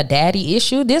 This ain't a daddy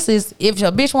issue. This is if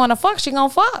your bitch want to fuck, she gonna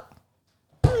fuck.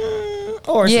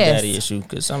 Or it's Yes. a daddy issue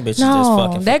because some bitches just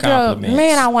fucking for that girl, compliments.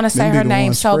 man, I want to say Them be her the name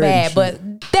ones so bad,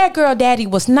 spreading but that girl daddy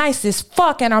was nice as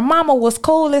fuck, and her mama was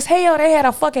cool as hell. They had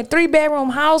a fucking 3-bedroom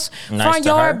house, Nice front to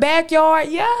yard, her. backyard.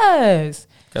 Yes,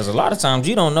 Because a lot of times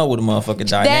you don't know what the motherfucking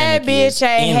that dynamic is bitch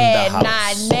ain't in had the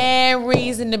house. not no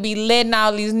reason to be letting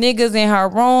all these niggas in her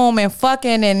room and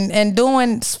fucking and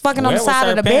doing fucking on Where the was side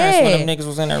her of the parents bed when them niggas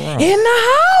was in that room? in the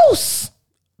house,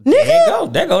 There you nigga, go.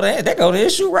 There go the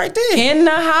issue right there. in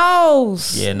the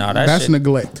house. Yeah, no, that That's shit.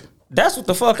 neglect. That's what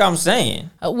the fuck I'm saying.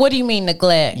 What do you mean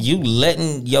neglect? You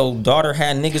letting your daughter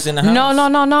have niggas in the house?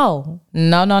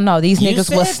 No. These You niggas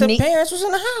said was the sneak. parents was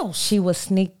in the house. She would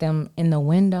sneak them in the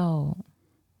window.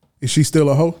 Is she still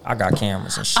a hoe? I got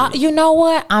cameras and shit. You know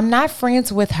what? I'm not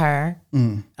friends with her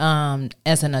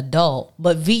as an adult,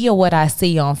 but via what I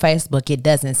see on Facebook, it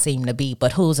doesn't seem to be.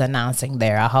 But who's announcing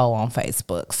they're a hoe on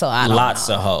Facebook? So I don't Lots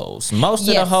know. of hoes. Most of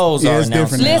the Yes. hoes Yeah, are it's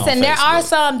announcing different it on Listen, there are Facebook.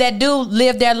 some that do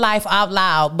live their life out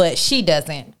loud, but she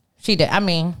doesn't. She did. I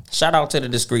mean, Shout out to the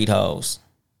discreet hoes.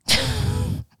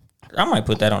 I might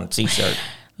put that on a t-shirt.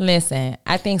 listen,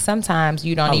 I think sometimes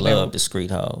you don't I even. love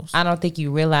discreet hoes. I don't think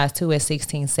you realize too at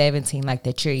 16, 17, like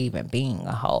that you're even being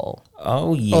a hoe.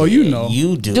 Oh yeah. Oh, you know.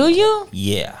 You do. Do you?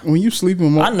 Yeah. When you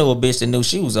sleeping, I knew a bitch that knew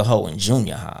she was a hoe in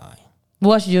junior high.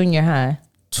 What's junior high?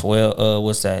 12,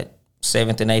 what's that?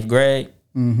 7th and 8th grade?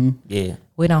 Mm-hmm. Yeah.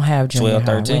 We don't have junior 12, high.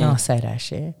 13. We don't say that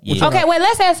shit. Yeah. Okay, wait,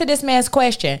 let's answer this man's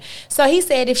question. So he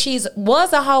said if she's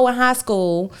was a hoe in high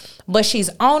school, but she's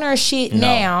on her shit No,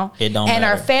 now, it don't and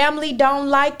her matter. family don't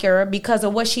like her because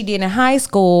of what she did in high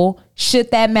school,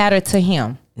 should that matter to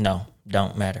him? No,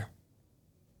 don't matter.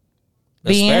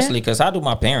 Ben? Especially because how do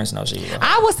my parents know she was a hoe?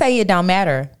 I would say it don't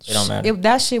matter. It don't matter.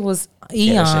 That shit was that shit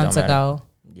don't eons matter. ago.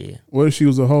 Yeah. what if she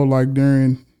was a hoe like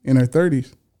in her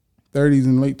 30s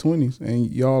and late 20s,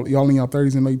 and y'all in your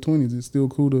 30s and late 20s? It's still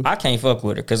cool to. I can't fuck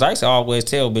with her because I used to always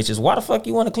tell bitches, why the fuck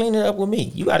you want to clean it up with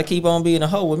me? You got to keep on being a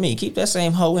hoe with me. Keep that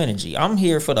same hoe energy. I'm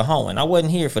here for the hoeing. I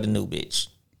wasn't here for the new bitch.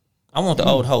 I want the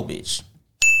old hoe bitch.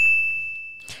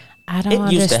 I don't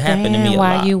It used to happen to me understand a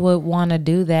why lot. you would want to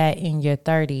do that in your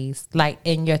 30s. Like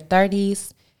in your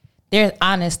 30s, there's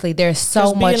so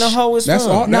 'Cause much. being a hoe is That's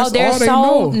fun. all- No, That's there's they so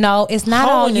know. no. It's not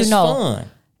all Hoeing you is know. fun.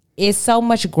 It's so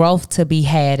much growth to be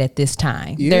had at this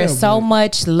time. Yeah, There's so but-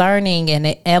 much learning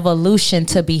and evolution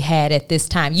to be had at this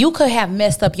time. You could have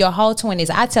messed up your whole 20s.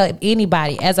 I tell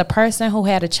anybody, as a person who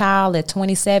had a child at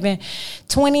 27,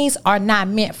 20s are not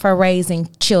meant for raising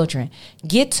children.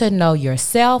 Get to know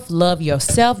yourself, love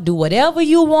yourself, do whatever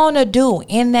you want to do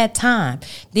in that time.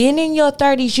 Then in your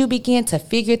 30s, you begin to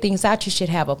figure things out. You should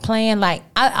have a plan. Like,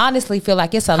 I honestly feel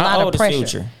like it's a How lot old of is pressure.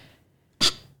 Future?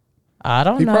 I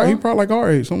don't He know. probably like our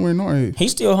age, somewhere in our age.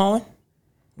 He's still hoeing.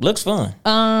 Looks fun.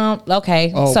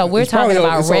 Okay, Oh, so we're it's talking probably-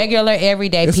 about it's regular,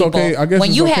 everyday it's people. okay. I guess when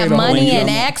it's you okay have to money hold and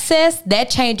young. access,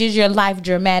 that changes your life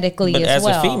dramatically But as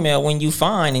well. a female, when you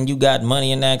fine and you got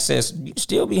money and access, you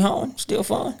still be hoeing. Still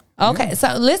fun. Okay,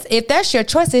 so listen, if that's your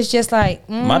choice, it's just like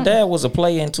My dad was a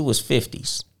player into his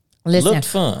 50s. listen. Looked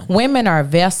fun. Women are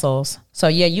vessels, so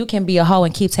yeah, you can be a hoe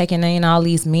and keep taking in all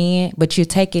these men, but you're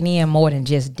taking in more than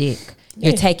just dick.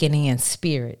 You're taking in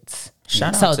spirits.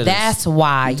 Shout So out to that's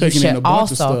why you taking in should a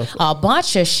bunch of also stuff. a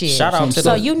bunch of shit. Shout out to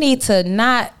so the- you need to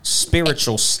not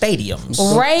spiritual stadiums.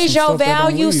 raise your stuff that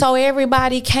don't value leave. so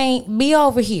everybody can't be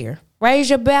over here. Raise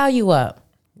your value up.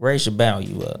 Raise your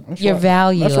value up. Your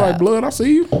value That's right, up. blood. I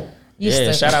see you. You Yeah,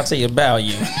 still- shout out to your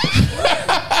value.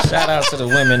 Shout out to the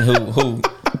women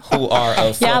who are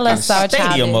a Y'all are fucking so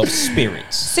stadium childish. of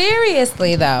spirits.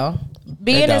 Seriously though, They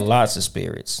being got a, lots of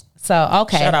spirits. so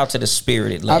okay. Shout out to the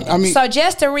spirited ladies. I mean, So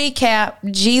just to recap,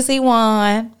 Jeezy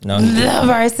won No, he the didn't.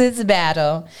 versus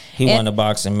battle. he And won the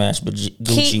boxing match, but Gucci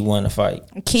Keep- won the fight.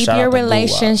 Keep Shout your out to Boo Wop.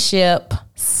 relationship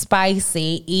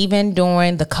spicy, even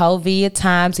during the COVID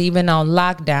times, even on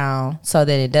lockdown, so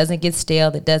that it doesn't get stale,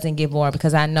 it doesn't get boring.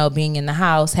 Because I know being in the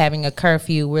house, having a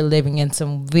curfew, we're living in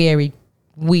some very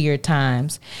weird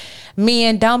times.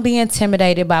 Men, don't be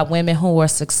intimidated by women who are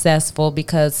successful,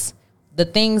 because the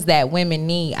things that women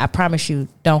need, I promise you,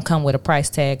 don't come with a price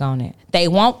tag on it. They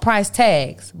want price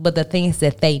tags, but the things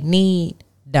that they need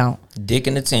don't. Dick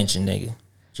and attention, nigga.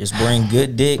 Just bring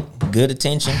good dick, good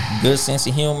attention, good sense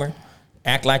of humor.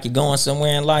 Act like you're going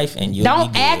somewhere in life, and you'll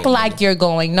Don't be good, act nigga. like you're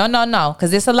going. No. Because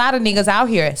there's a lot of niggas out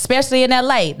here, especially in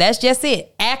LA. That's just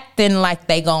it. Act acting like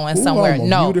they going Ooh, somewhere. almost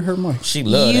No, muted her mic. She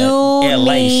love you that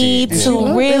LA need shit. to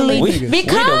Yeah. really We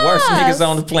the worst niggas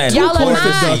on the planet. Y'all are According to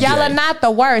not. CJ. Y'all are not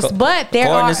the worst, but there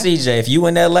According are. to CJ, if you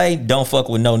in LA, don't fuck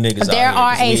with no niggas. There out here,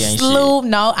 are 'cause a we ain't slew. shit.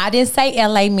 No, I didn't say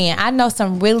LA men. I know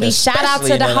some really. Shout out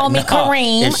to Especially the in LA. homie No,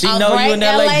 Kareem. If she a know you great in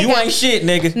LA, you guy. ain't shit,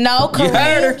 nigga. No, You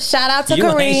heard her? Kareem. Shout out to You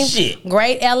Kareem. ain't shit.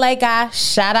 Great LA guy.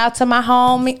 Shout out to my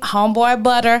homeboy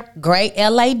Butter. Great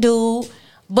LA dude.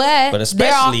 But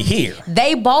especially here.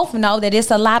 They both know that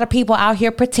it's a lot of people out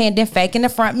here pretending, faking the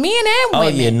front. Men and Oh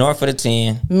women. yeah, north of the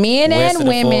 10. Men west and of the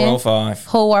women 405.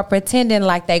 who are pretending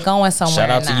like they going somewhere. Shout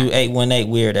out to not. you 818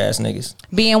 weird ass niggas.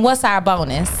 Being, what's our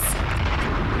bonus?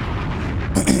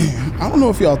 I don't know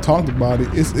if y'all talked about it.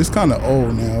 It's kind of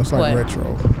old now. It's like What?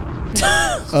 retro.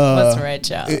 What's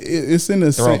retro? It's in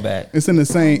the Throwback. It's in the I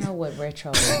same. know what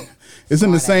retro is. It's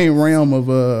in the same realm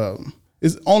of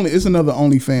It's another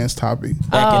OnlyFans topic.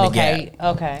 Back in the okay.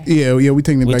 gap. Okay. Yeah, we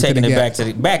taking it We back to taking the it gap. back to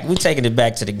the back. We taking it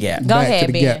back to the gap. Go Back to ahead,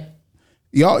 the Ben.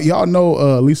 gap. Y'all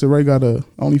know Lisa Ray got a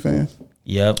OnlyFans.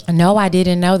 Yep, No, I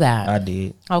didn't know that. I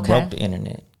did. Okay. Broke the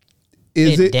internet.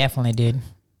 Is it definitely did.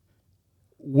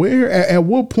 where at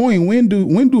what point when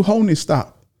do wholeness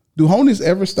stop? Do wholeness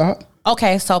ever stop?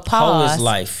 Okay, so Whole pause. is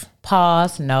life.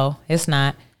 Pause. No, it's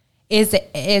not. Is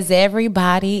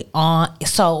everybody on?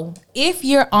 So if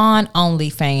you're on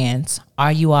OnlyFans,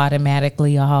 are you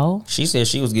automatically a hoe? She said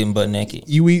she was getting butt naked.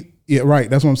 Yeah, right.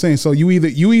 That's what I'm saying. So you either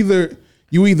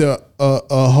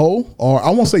a hoe, or I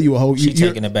won't say you a hoe. She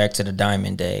taking it back to the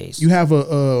diamond days. You have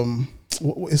a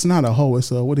it's not a hoe.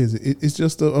 It's what is it? It's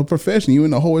just a profession. You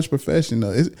in a hoish profession.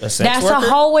 A sex That's worker? a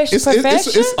hoish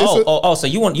profession. So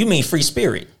you mean free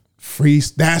spirit? Free.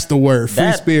 That's the word.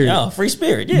 Free spirit. Oh, free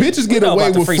spirit. Yeah. Bitches We get know away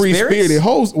about the with free spirits.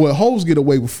 spirit. Hoes get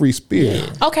away with free spirit.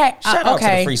 Yeah. Okay. Shout out to the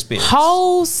okay. free spirits.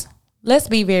 Hoes. Let's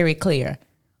be very clear.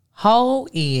 Hoe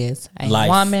is a Life.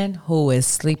 woman who is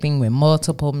sleeping with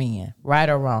multiple men, right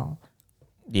or wrong.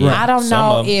 Yeah, I don't some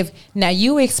know of 'em. if now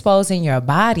you exposing your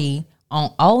body on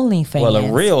OnlyFans. Well,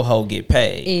 a real hoe get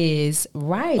paid. Is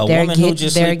right. A woman who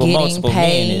just they're sleep with getting multiple men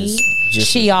paid. is just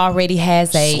She already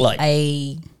has slut.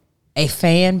 a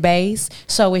fan base.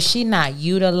 So is she not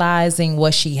utilizing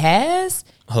what she has?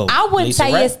 Who? I wouldn't Lisa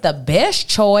say Ray? it's the best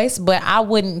choice, but I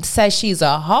wouldn't say she's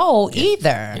a hoe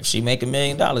either. If she make $1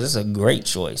 million, it's a great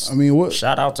choice. I mean, what?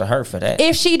 Shout out to her for that.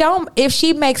 If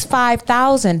she makes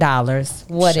 $5,000,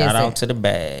 what is Shout out it? to the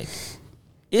bag.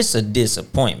 It's a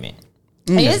disappointment.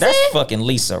 Is That's it? fucking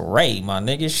Lisa Ray, my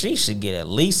nigga. She should get at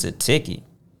least a ticket.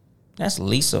 That's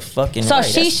Lisa fucking So Ray.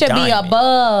 she That's should be diamond.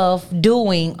 above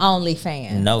doing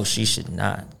OnlyFans. No, she should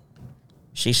not.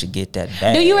 She should get that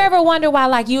bag. Do you ever wonder why,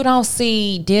 like, you don't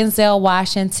see Denzel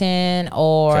Washington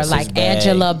or 'Cause his like bag,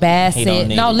 Angela he don't Bassett?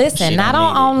 need No, it. listen, She not don't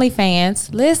on need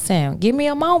OnlyFans. Listen, give me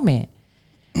a moment.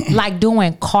 Like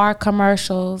doing car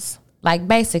commercials, like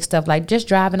basic stuff, like just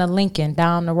driving a Lincoln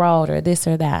down the road or this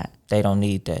or that. They don't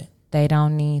need that. They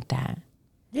don't need that.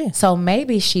 Yeah. So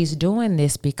maybe she's doing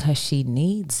this because she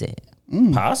needs it.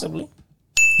 Possibly.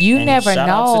 You And never shout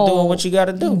know. out to doing what you got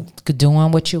to do.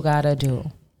 Doing what you gotta do.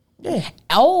 Yeah.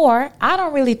 Or I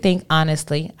don't really think,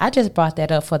 honestly, I just brought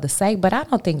that up for the sake, but I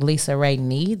don't think Lisa Ray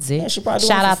needs it. Yeah, she probably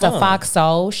Shout doing it out for to fun. Fox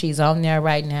Soul. She's on there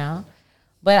right now.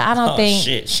 But I don't Oh think.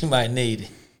 shit, she might need it.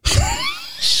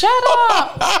 Shut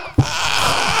up.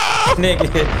 Nigga,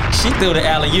 she threw the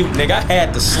alley-oop, nigga. I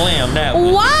had to slam that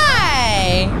one.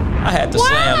 Why? I had to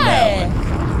slam that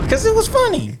one. Because it was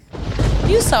funny.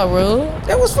 You so rude.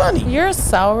 That was funny. You're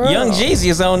so rude. Young Jeezy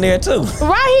is on there too.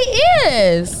 Right, he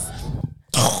is.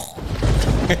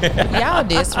 Y'all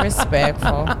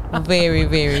disrespectful. Very,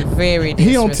 very, very disrespectful.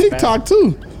 He on TikTok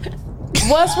too.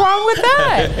 What's wrong with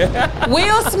that?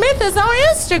 Will Smith is on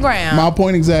Instagram. My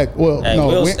point exact. Well, Hey, no.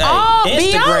 Will- when- hey, Oh,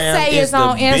 Instagram Beyonce is the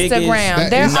on biggest- Instagram.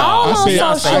 They're Nah, all I on said-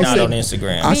 Beyonce social not media. on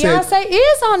Instagram. I said- Beyonce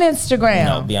is on Instagram.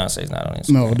 No, Beyonce's not on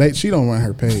Instagram. no, she don't run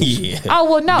her page. Yeah. Oh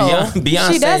well, no,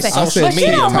 Beyonce's she doesn't. social But she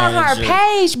media don't run her manager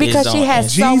page because is she on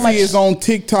has so Jeezy much. is on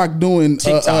TikTok doing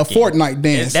TikTok. Fortnite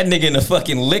dance. That nigga in the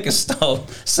fucking liquor store,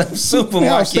 some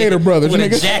supermarket Stater Brothers, with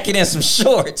nigga. a jacket and some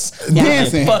shorts,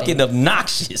 Dancing. fucking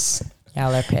obnoxious.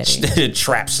 Y'all are petty. The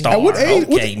trap star. At what age?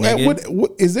 Okay, nigga.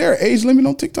 What is there an age limit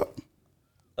on TikTok?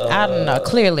 I don't know.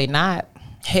 Clearly not.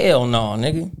 Hell no,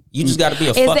 nigga. You just got to be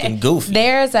a fucking goofy.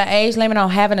 There's an age limit on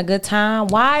having a good time.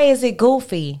 Why is it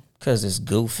goofy? Because it's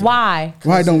goofy. Why?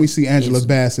 Why don't we see Angela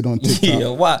Bassett on TikTok? Yeah,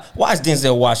 why is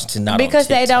Denzel Washington not Because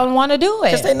on they TikTok? don't want to do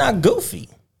Because it. they not goofy.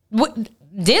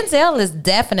 Denzel is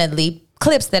definitely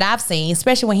clips that I've seen,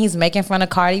 especially when he's making fun of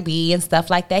Cardi B and stuff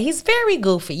like that. He's very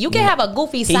goofy. You can have a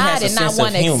goofy side and not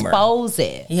want to expose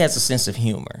it. He has a sense of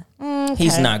humor. Okay.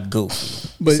 He's not goofy.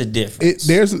 But it's a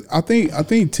difference. I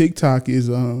think TikTok is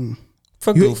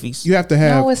for goofies. You have to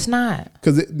have. No, it's not.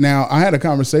 Because now I had a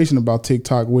conversation about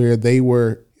TikTok where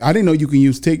I didn't know you can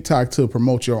use TikTok to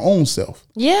promote your own self.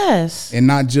 Yes. And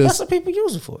not just. That's what people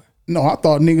use it for. No, I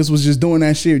thought niggas was just doing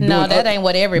that shit. No, that ain't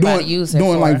what everybody uses it for.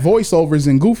 Doing like voiceovers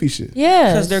and goofy shit.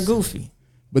 Yeah. Because they're goofy.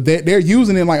 But they're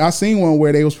using it. Like I seen one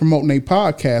where they was promoting a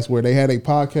podcast where they had a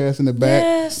podcast in the back.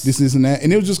 Yes. This and that.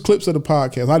 And it was just clips of the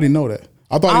podcast. I didn't know that.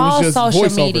 I thought it was just social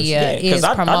voiceovers. media is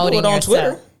promoting I do it on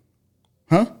Twitter.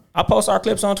 Huh? I post our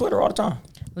clips on Twitter all the time.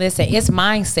 Listen, it's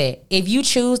mindset. If you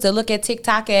choose to look at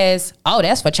TikTok as, oh,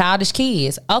 that's for childish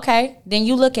kids, okay, then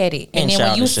you look at it. And then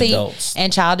when you see adults.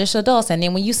 And childish adults. And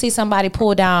then when you see somebody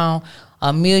pull down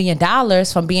 $1 million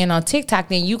from being on TikTok,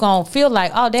 then you gonna feel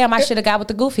like, oh damn, I should have got with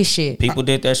the goofy shit. People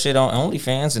did that shit on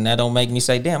OnlyFans, and that don't make me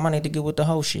say, damn, I need to get with the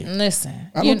whole shit.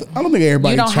 Listen, I don't think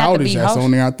everybody childish that's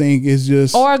on there. I think it's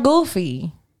just or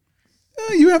goofy.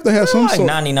 You have to have some like sort.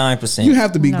 99%. You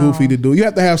have to be goofy to do it. You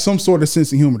have to have some sort of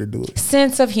sense of humor to do it.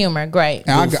 Sense of humor, great.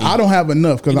 And I don't have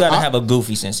enough because you gotta have a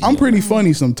goofy sense of humor. I'm pretty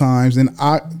funny sometimes, and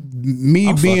I'm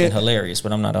being fucking hilarious,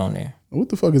 but I'm not on there. What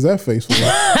the fuck is that face for?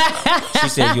 She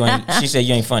said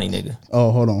you ain't funny, nigga.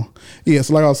 Oh, hold on. Yeah,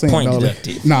 so like I was saying, Point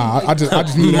deducted. Nah, I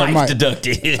just muted my mic.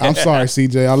 Deducted. I'm sorry,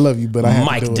 CJ. I love you, but I have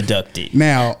Mike to do deducted. It.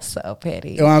 Now, so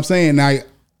petty. You know what I'm saying? Now,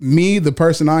 me, the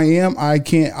person I am, I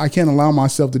can't allow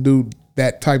myself to do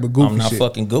that type of goofy shit. I'm not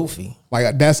fucking goofy.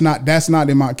 Like that's not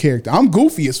in my character. I'm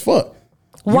goofy as fuck.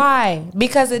 Why?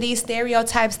 Because of these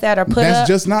stereotypes that are put up? That's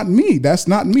just not me. That's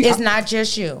not me. It's not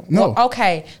just you. No. Well,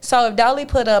 okay. So if Dolly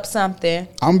put up something,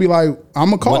 I'm gonna be like, I'm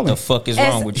gonna call him. What the fuck is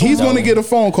wrong with you? He's gonna get a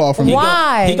phone call from me.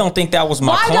 Why? He gonna think that was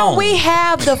my clone. Why don't we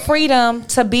have the freedom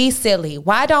to be silly?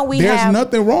 Why don't we There's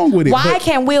nothing wrong with it. Why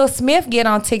can't Will Smith get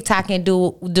on TikTok and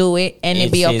do it and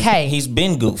it be okay? He's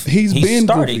been goofy. He's been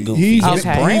started goofy. His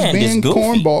brand is goofy.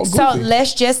 Cornball goofy. So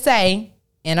let's just say,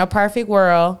 in a perfect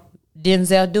world,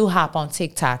 Denzel do hop on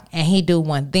TikTok and he do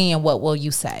one. Then what will you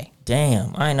say?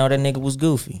 Damn, I didn't know that nigga was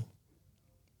goofy.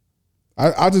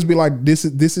 I'll just be like, this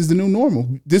is the new normal.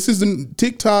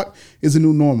 TikTok is the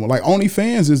new normal. Like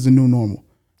OnlyFans is the new normal.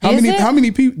 How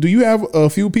many people do you have? A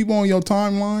few people on your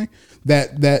timeline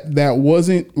that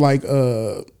wasn't like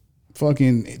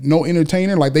fucking no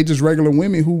entertainer, like they just regular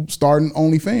women who starting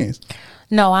OnlyFans.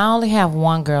 No, I only have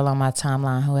one girl on my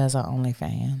timeline who has an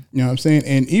OnlyFans. You know what I'm saying?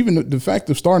 And even the fact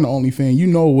of starting an OnlyFans, you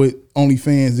know what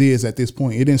OnlyFans is at this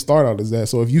point. It didn't start out as that.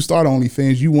 So if you start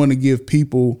OnlyFans, you want to give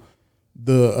people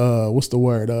the what's the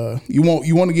word? You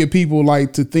want to give people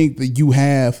like to think that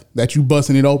you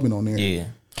busting it open on there. Yeah.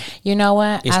 You know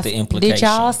what? It's the implication. Did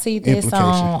y'all see this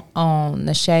on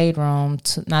the Shade Room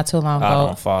not too long ago? I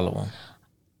don't follow them.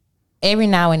 Every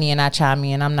now and then I chime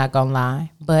in, I'm not gonna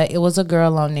lie, but it was a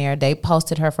girl on there. They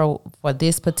posted her for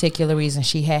this particular reason.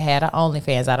 She had an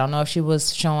OnlyFans. I don't know if she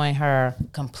was showing her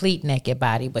complete naked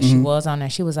body, but she was on there.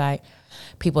 She was like,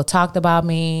 people talked about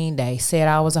me. They said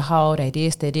I was a hoe. They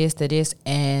this.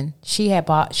 And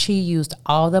she used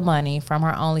all the money from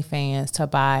her OnlyFans to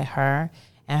buy her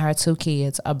and her 2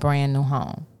 kids a brand new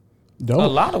home. Dope. A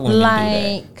lot of women do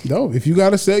that. Dope. If you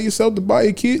gotta sell yourself to buy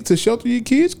your kids, to shelter your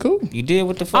kids, cool. You did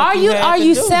what the fuck Are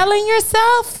you selling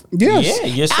yourself? Yes. Yeah,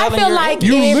 you're selling I feel like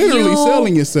you're literally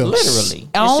selling yourself. Literally.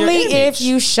 Only if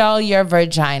you show your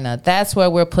vagina. That's where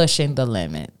we're pushing the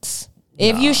limits.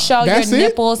 If you show your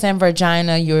nipples and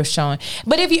vagina, you're showing.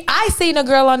 But I seen a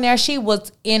girl on there, she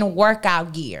was in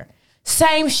workout gear.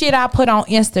 Same shit I put on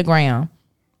Instagram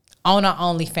on her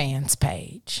OnlyFans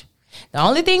page. The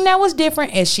only thing that was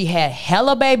different is she had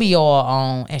hella baby oil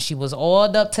on and she was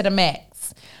oiled up to the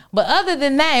max. But other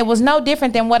than that, it was no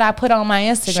different than what I put on my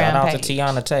Instagram Shout out page. to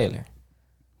Tiana Taylor.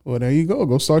 Well, there you go.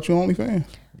 Go start your OnlyFans.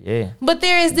 Yeah. But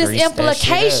there is this Grease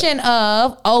implication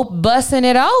of busting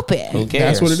it open. Who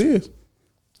cares? That's what it is.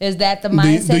 Is that the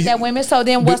mindset that women? So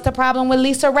then what's the problem with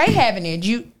Lisa Ray having it?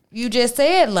 You just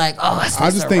said like, oh, it's Lisa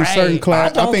I just think Ray. certain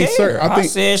class. I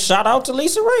said shout out to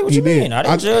Lisa Ray. What you mean? I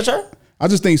didn't judge her. I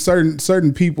just think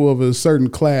certain people of a certain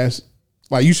class,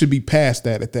 like you should be past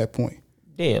that at that point.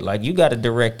 Yeah, like you got to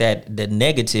direct the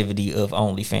negativity of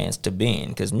OnlyFans to Ben,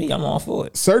 because me, I'm all for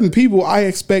it. Certain people, I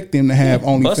expect them to have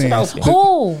OnlyFans.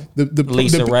 Who? The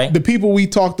Lisa Ray. The people we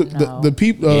talked to, the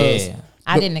people.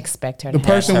 I didn't expect her. The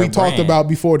person we talked about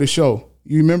before the show.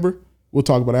 You remember? We'll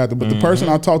talk about it after. But the person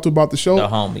I talked to about the show, the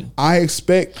homie. I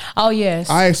expect. Oh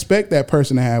yes. I expect that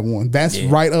person to have one. That's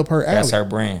right up her alley. That's her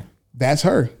brand. That's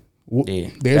her. Yeah,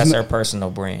 There's that's no- her personal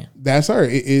brand. That's her.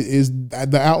 It is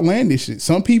the outlandish shit.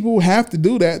 Some people have to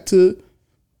do that to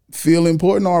feel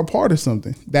important or a part of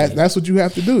something. That's what you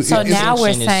have to do. So It's- now we're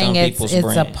attention is saying some it's people's a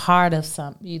brand. part of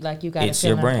something. You got to It's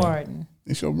feel your brand. important.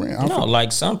 it's your brand. No,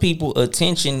 like some people,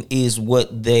 attention is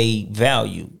what they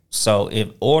value. So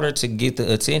in order to get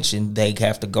the attention, they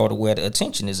have to go to where the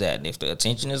attention is at. And if the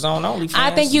attention is on OnlyFans,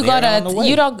 I think you go they're on the to way.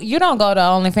 you don't go to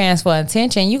OnlyFans for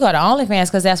attention. You go to OnlyFans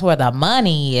because that's where the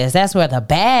money is. That's where the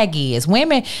bag is.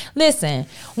 Women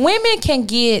can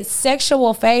get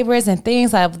sexual favors and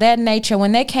things of that nature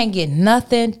when they can't get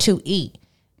nothing to eat.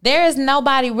 There is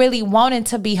nobody really wanting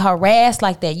to be harassed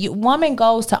like that. Woman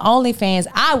goes to OnlyFans,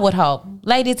 I would hope.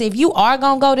 Ladies, if you are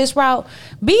going to go this route,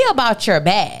 be about your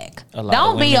bag. A lot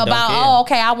Don't of be women don't about, care. oh,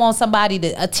 okay, I want somebody to.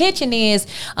 Attention is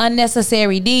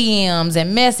unnecessary DMs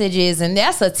and messages, and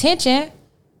that's attention.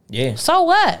 Yeah. So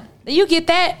what? You get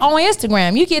that on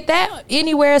Instagram. You get that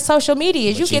anywhere social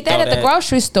media. But You you get that throw at the that-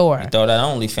 grocery store. Throw that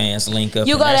OnlyFans link up.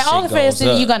 You and go to that shit OnlyFans goes and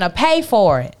up. you're going to pay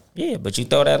for it. Yeah, but you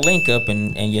throw that link up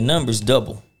and your numbers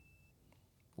double.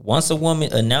 Once a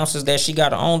woman announces that she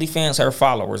got an OnlyFans, her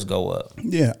followers go up.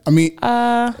 Yeah, I mean,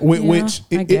 which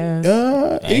I guess.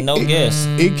 Ain't no guess.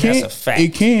 It can. That's a fact.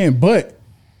 It can, but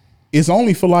it's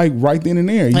only for like right then and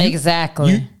there.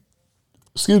 Exactly.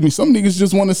 Excuse me. Some niggas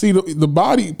just want to see the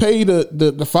body, pay the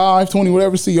 $5, $20,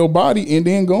 whatever, see your body, and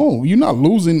then go on. You're not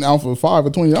losing out for $5 or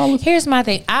 $20. Here's my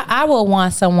thing. I would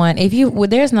want someone,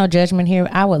 there's no judgment here.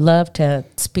 I would love to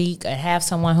speak or have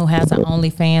someone who has an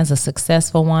OnlyFans, a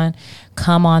successful one,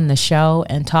 come on the show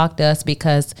and talk to us,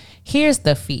 because here's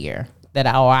the fear that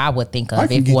I would think of I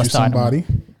can if get we're you starting somebody.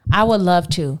 one. I would love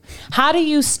to. How do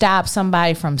you stop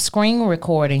somebody from screen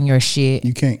recording your shit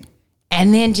You can't.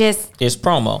 and then just, It's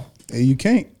promo. You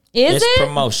can't. is It's it?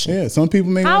 promotion. Yeah, some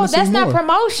people may How? want to see That's not more.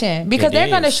 promotion, because It they're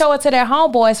going to is. show it to their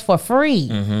homeboys for free.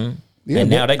 Yeah, And but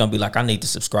now they're gonna be like, I need to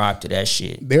subscribe to that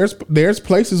shit. there's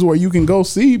places where you can go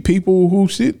see people who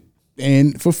shit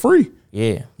and for free.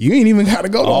 Yeah. You ain't even got to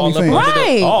go to All up, OnlyFans.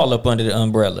 Right. all up under the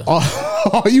umbrella.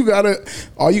 All you gotta.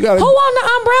 Who on the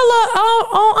umbrella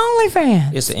on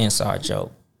OnlyFans? It's an inside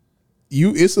joke.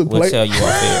 It's a We'll place. tell you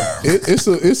off air.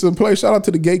 It's a place. Shout out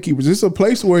to the gatekeepers. It's a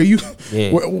place where you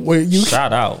Yeah. where you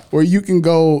Shout out. where you can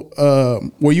go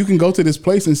to this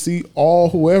place and see all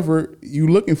whoever you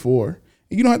looking for.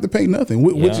 You don't have to pay nothing,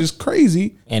 which Yeah. is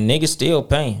crazy. And niggas still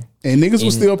paying. And niggas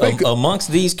will still pay.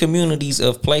 Amongst these communities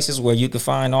of places where you can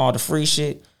find all the free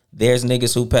shit, there's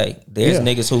niggas who pay. There's Yeah.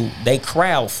 niggas who they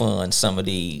crowdfund some of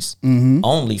these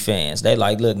OnlyFans. They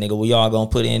like, look, nigga, we all gonna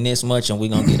put in this much and we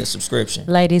gonna get a subscription.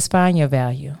 Ladies, find your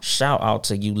value. Shout out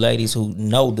to you ladies who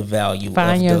know the value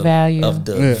Find of your the value. of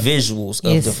the Yeah. visuals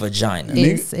of It's- the vagina.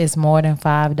 It's more than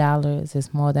 $5.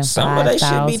 It's more than Some of that shit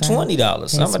be $5,000.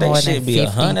 $20. Some It's of that more shit than be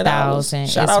 $100. $50,000.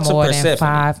 Shout It's out to more than Persephone.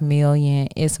 $5 million.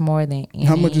 It's more than any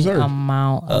How much is hers?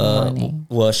 amount of money.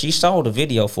 Well, she sold a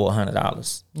video for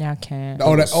 $100. Y'all can't.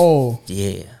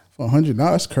 Yeah. For $100.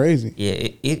 That's crazy. Yeah,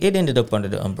 it ended up under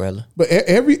the umbrella. But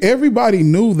everybody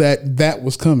knew that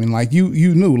was coming. Like you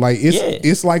knew. Like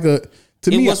it's like a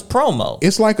to It me was promo.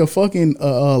 it's like a fucking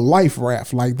life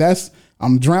raft. Like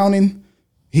I'm drowning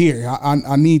here.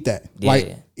 I need that. Yeah.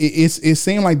 Like it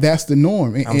seemed like that's the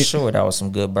norm. I'm sure that was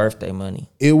some good birthday money.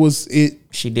 It.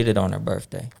 She did it on her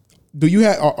birthday. Do you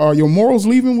have are your morals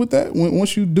leaving with that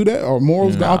once you do that? Or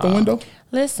morals go out the window?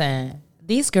 Listen,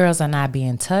 these girls are not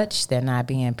being touched. They're not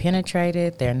being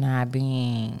penetrated. They're not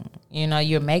being,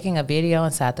 you're making a video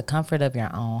inside the comfort of your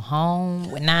own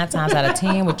home. 9 times out of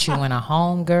 10 with you and a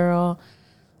home girl.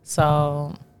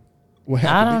 So, What I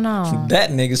happened? don't know. That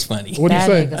nigga's funny. What do you That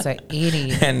say? nigga's an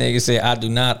idiot. That nigga said, I do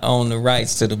not own the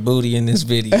rights to the booty in this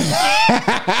video.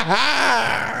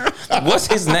 What's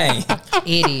his name?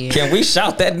 Idiot. Can we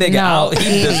shout that nigga No, out? He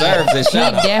idiot. deserves a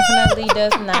shout He out. definitely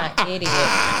does not. Idiot.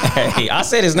 Hey, I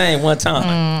said his name one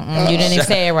time. You didn't even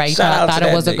say it right. You Shout out thought to it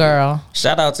that was a nigga. girl.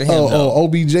 Shout out to him, though.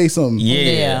 OBJ something. Yeah,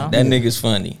 Yeah. that nigga's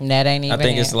funny. That ain't even I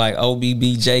think it. it's like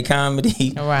OBBJ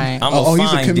comedy. Right. I'm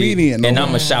he's a comedian. and I'm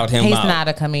gonna shout him He's out. not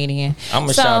a comedian. I'm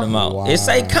gonna So, shout him out. It's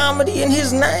a comedy in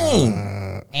his name.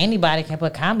 Anybody can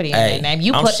put comedy in Hey, their name.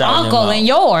 You I'm put shouting him uncle out. in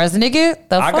yours, nigga.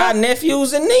 The I fuck? got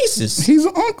nephews and nieces. He's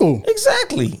an uncle.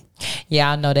 Exactly.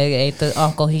 Y'all know that ain't the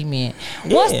uncle he meant.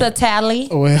 What's Yeah. the tally?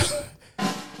 Well,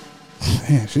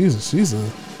 man, she's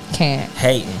a Can't.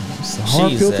 Hating.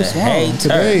 hard She's pill a to swallow. hater.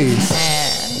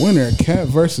 Today's winner, cat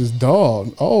versus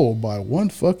dog. Oh, by 1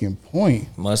 fucking point.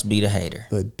 Must be the hater.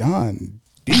 The Don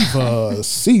Diva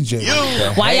CJ.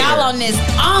 The Why hater. y'all on this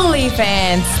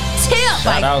OnlyFans tip?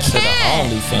 Shout out to the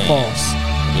can't.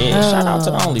 OnlyFans. Yeah, shout out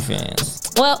to the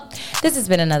OnlyFans. Well, this has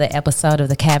been another episode of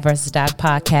the Cat vs. Dog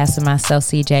podcast with myself,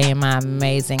 CJ, and my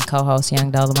amazing co-host,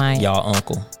 Young Dolomite. Y'all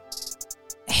uncle.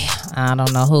 I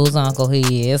don't know whose uncle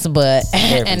he is, but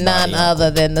and none other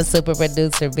than the super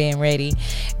producer, Ben Ready.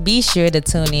 Be sure to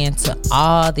tune in to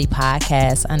all the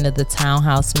podcasts under the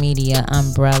Townhouse Media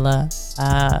umbrella.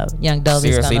 Young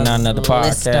Dolby's Seriously, not another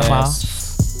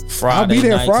podcast. Friday I'll be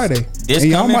there nights. Friday. This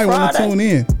and y'all coming might want to Friday? tune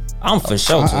in. I'm for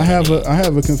sure. I have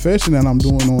a confession that I'm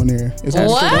doing on there. It's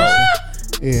What?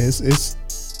 Yeah, it's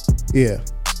yeah.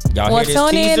 Y'all Well, hear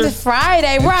tune this in teaser? to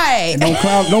Friday, right?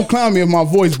 And don't clown me if my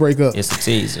voice break up. It's a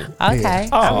teaser. Okay.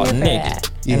 Oh, I'm here for nigga. that.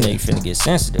 That nigga finna get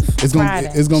sensitive. It's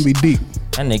Friday. gonna be deep.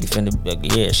 That nigga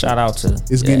finna, yeah, shout out to.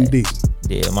 It's getting deep.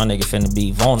 Yeah, my nigga finna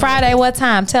be vulnerable. Friday, what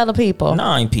time? Tell the people.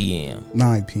 9 p.m.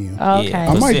 9 p.m. Okay.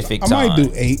 Yeah, I Pacific might time.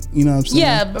 do 8. You know what I'm saying?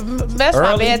 Yeah, that's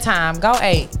my Early? bedtime. Go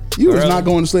 8. You was Early. not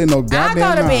going to sleep no I goddamn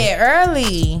go to 9. bed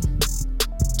early.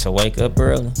 To wake up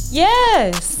early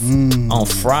Yes. on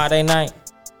Friday night.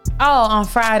 Oh, on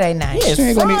Friday night. Yeah, She ain't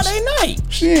it's gonna Friday night.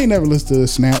 She ain't never listened to a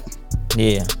Snap.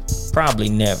 Yeah, probably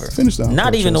never. Finish that.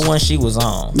 Not even the one she was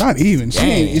on. Not even. She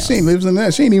ain't lives in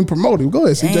that. She ain't even promoted. Go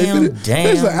ahead, CJ.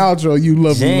 Finish the outro, you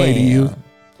lovely lady. You.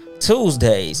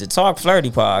 Tuesdays, the Talk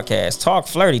Flirty podcast. Talk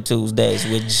Flirty Tuesdays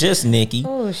with just Nikki.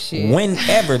 Oh, shit.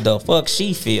 Whenever the fuck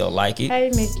she feel like it.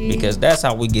 Hey, Nikki. Because that's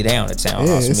how we get down at Yeah,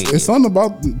 Townhouse Media. it's something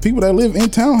about people that live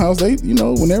in townhouse. They,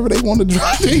 whenever they want to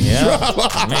drive, they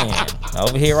drive. Man,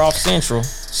 over here off Central,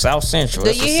 South Central.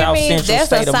 Do That's you a hear South me? Central That's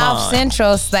state a of South mind.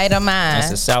 Central state of mind.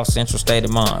 That's a South Central state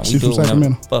of mind. We She do from it whenever the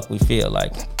Sacramento. fuck we feel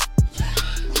like it.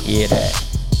 Yeah, that.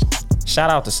 Shout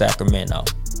out to Sacramento.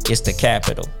 It's the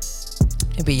capital.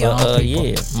 It be your own people.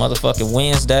 Yeah, motherfucking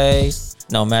Wednesdays.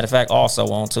 No, matter of fact, also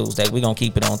on Tuesday. We're going to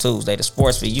keep it on Tuesday. The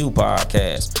Sports for You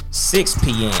podcast, 6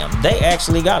 p.m. They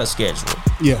actually got a schedule.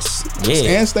 Yes.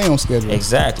 Yeah. And stay on schedule.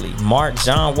 Exactly. Mark,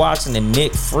 John Watson, and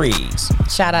Nick Freeze.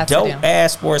 Shout out to Dope them.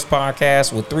 ass sports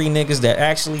podcast with 3 niggas that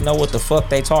actually know what the fuck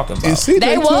they talking And about. CJ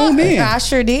They tuned in. I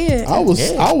sure did. I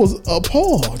was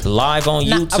appalled. Live on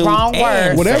Not- YouTube wrong word.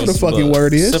 and Whatever the Facebook. fucking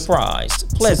word is. Surprised.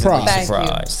 Pleasantly Surprised.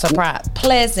 Thank you. surprised.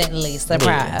 Pleasantly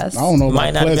surprised. I don't know about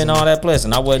Might not have been pleasant. all that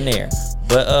pleasant. I wasn't there.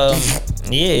 But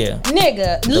yeah.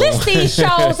 Nigga, list these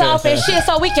shows off and shit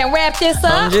so we can wrap this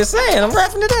I'm up. just saying, I'm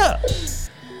wrapping it up.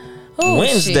 Ooh,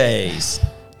 Wednesdays,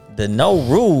 the No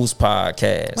Rules podcast.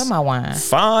 shit. Where my wine?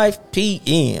 5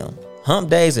 p.m. Hump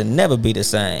days will never be the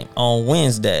same on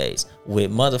Wednesdays with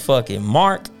motherfucking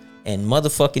Mark and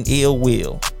motherfucking Ill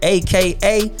Will,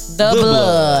 aka The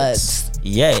Bloods.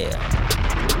 Yeah.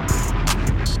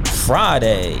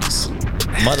 Fridays,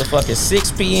 motherfucking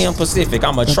 6 p.m. Pacific.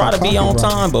 I'm gonna try to be on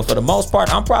time, but for the most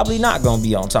part, I'm probably not gonna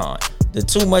be on time. The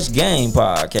Too Much Game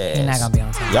podcast. You're not gonna be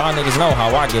on time. Y'all niggas know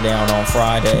how I get down on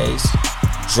Fridays,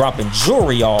 dropping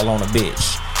jewelry all on a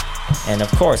bitch. And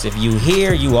of course, if you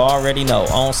hear, you already know.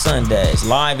 On Sundays,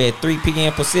 live at 3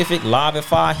 p.m. Pacific, live at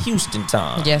 5 Houston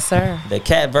time. Yes, sir. The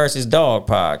Cat vs. Dog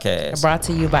podcast. Brought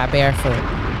to you by Barefoot.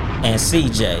 And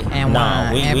CJ. And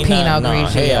wine. And we Pinot not,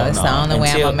 Grigio. hell It's the only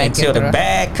way I'm gonna make until it the through.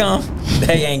 bag come,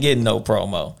 they ain't getting no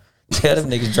promo. Tell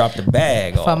them niggas drop the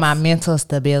bag off. For my mental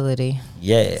stability.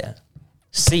 Yeah.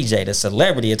 CJ, the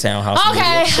celebrity of Townhouse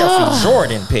Okay. Media, Chelsea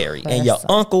Jordan Perry, and your That's-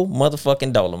 uncle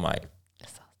motherfucking Dolomite.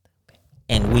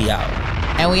 And we out.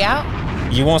 And we out?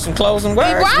 You want some closing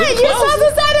words? Right, We you're closing.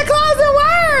 supposed to say the closing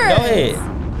word. Go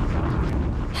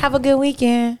ahead. Have a good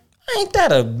weekend. Ain't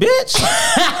that a bitch?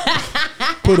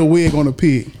 Put a wig on a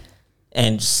pig.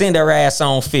 And send her ass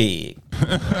on Fig.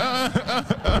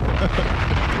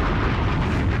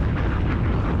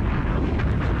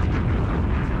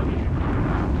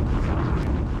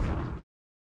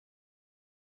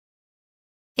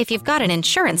 If you've got an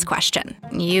insurance question,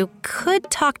 you could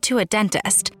talk to a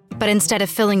dentist. But instead of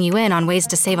filling you in on ways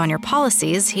to save on your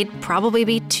policies, he'd probably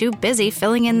be too busy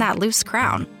filling in that loose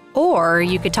crown. Or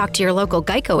you could talk to your local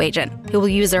Geico agent, who will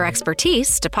use their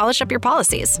expertise to polish up your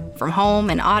policies, from home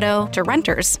and auto to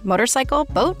renters, motorcycle,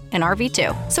 boat, and RV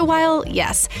too. So while,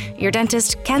 yes, your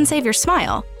dentist can save your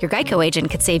smile, your Geico agent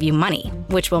could save you money,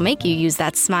 which will make you use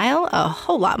that smile a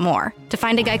whole lot more. To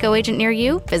find a Geico agent near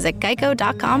you, visit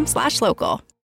geico.com/local.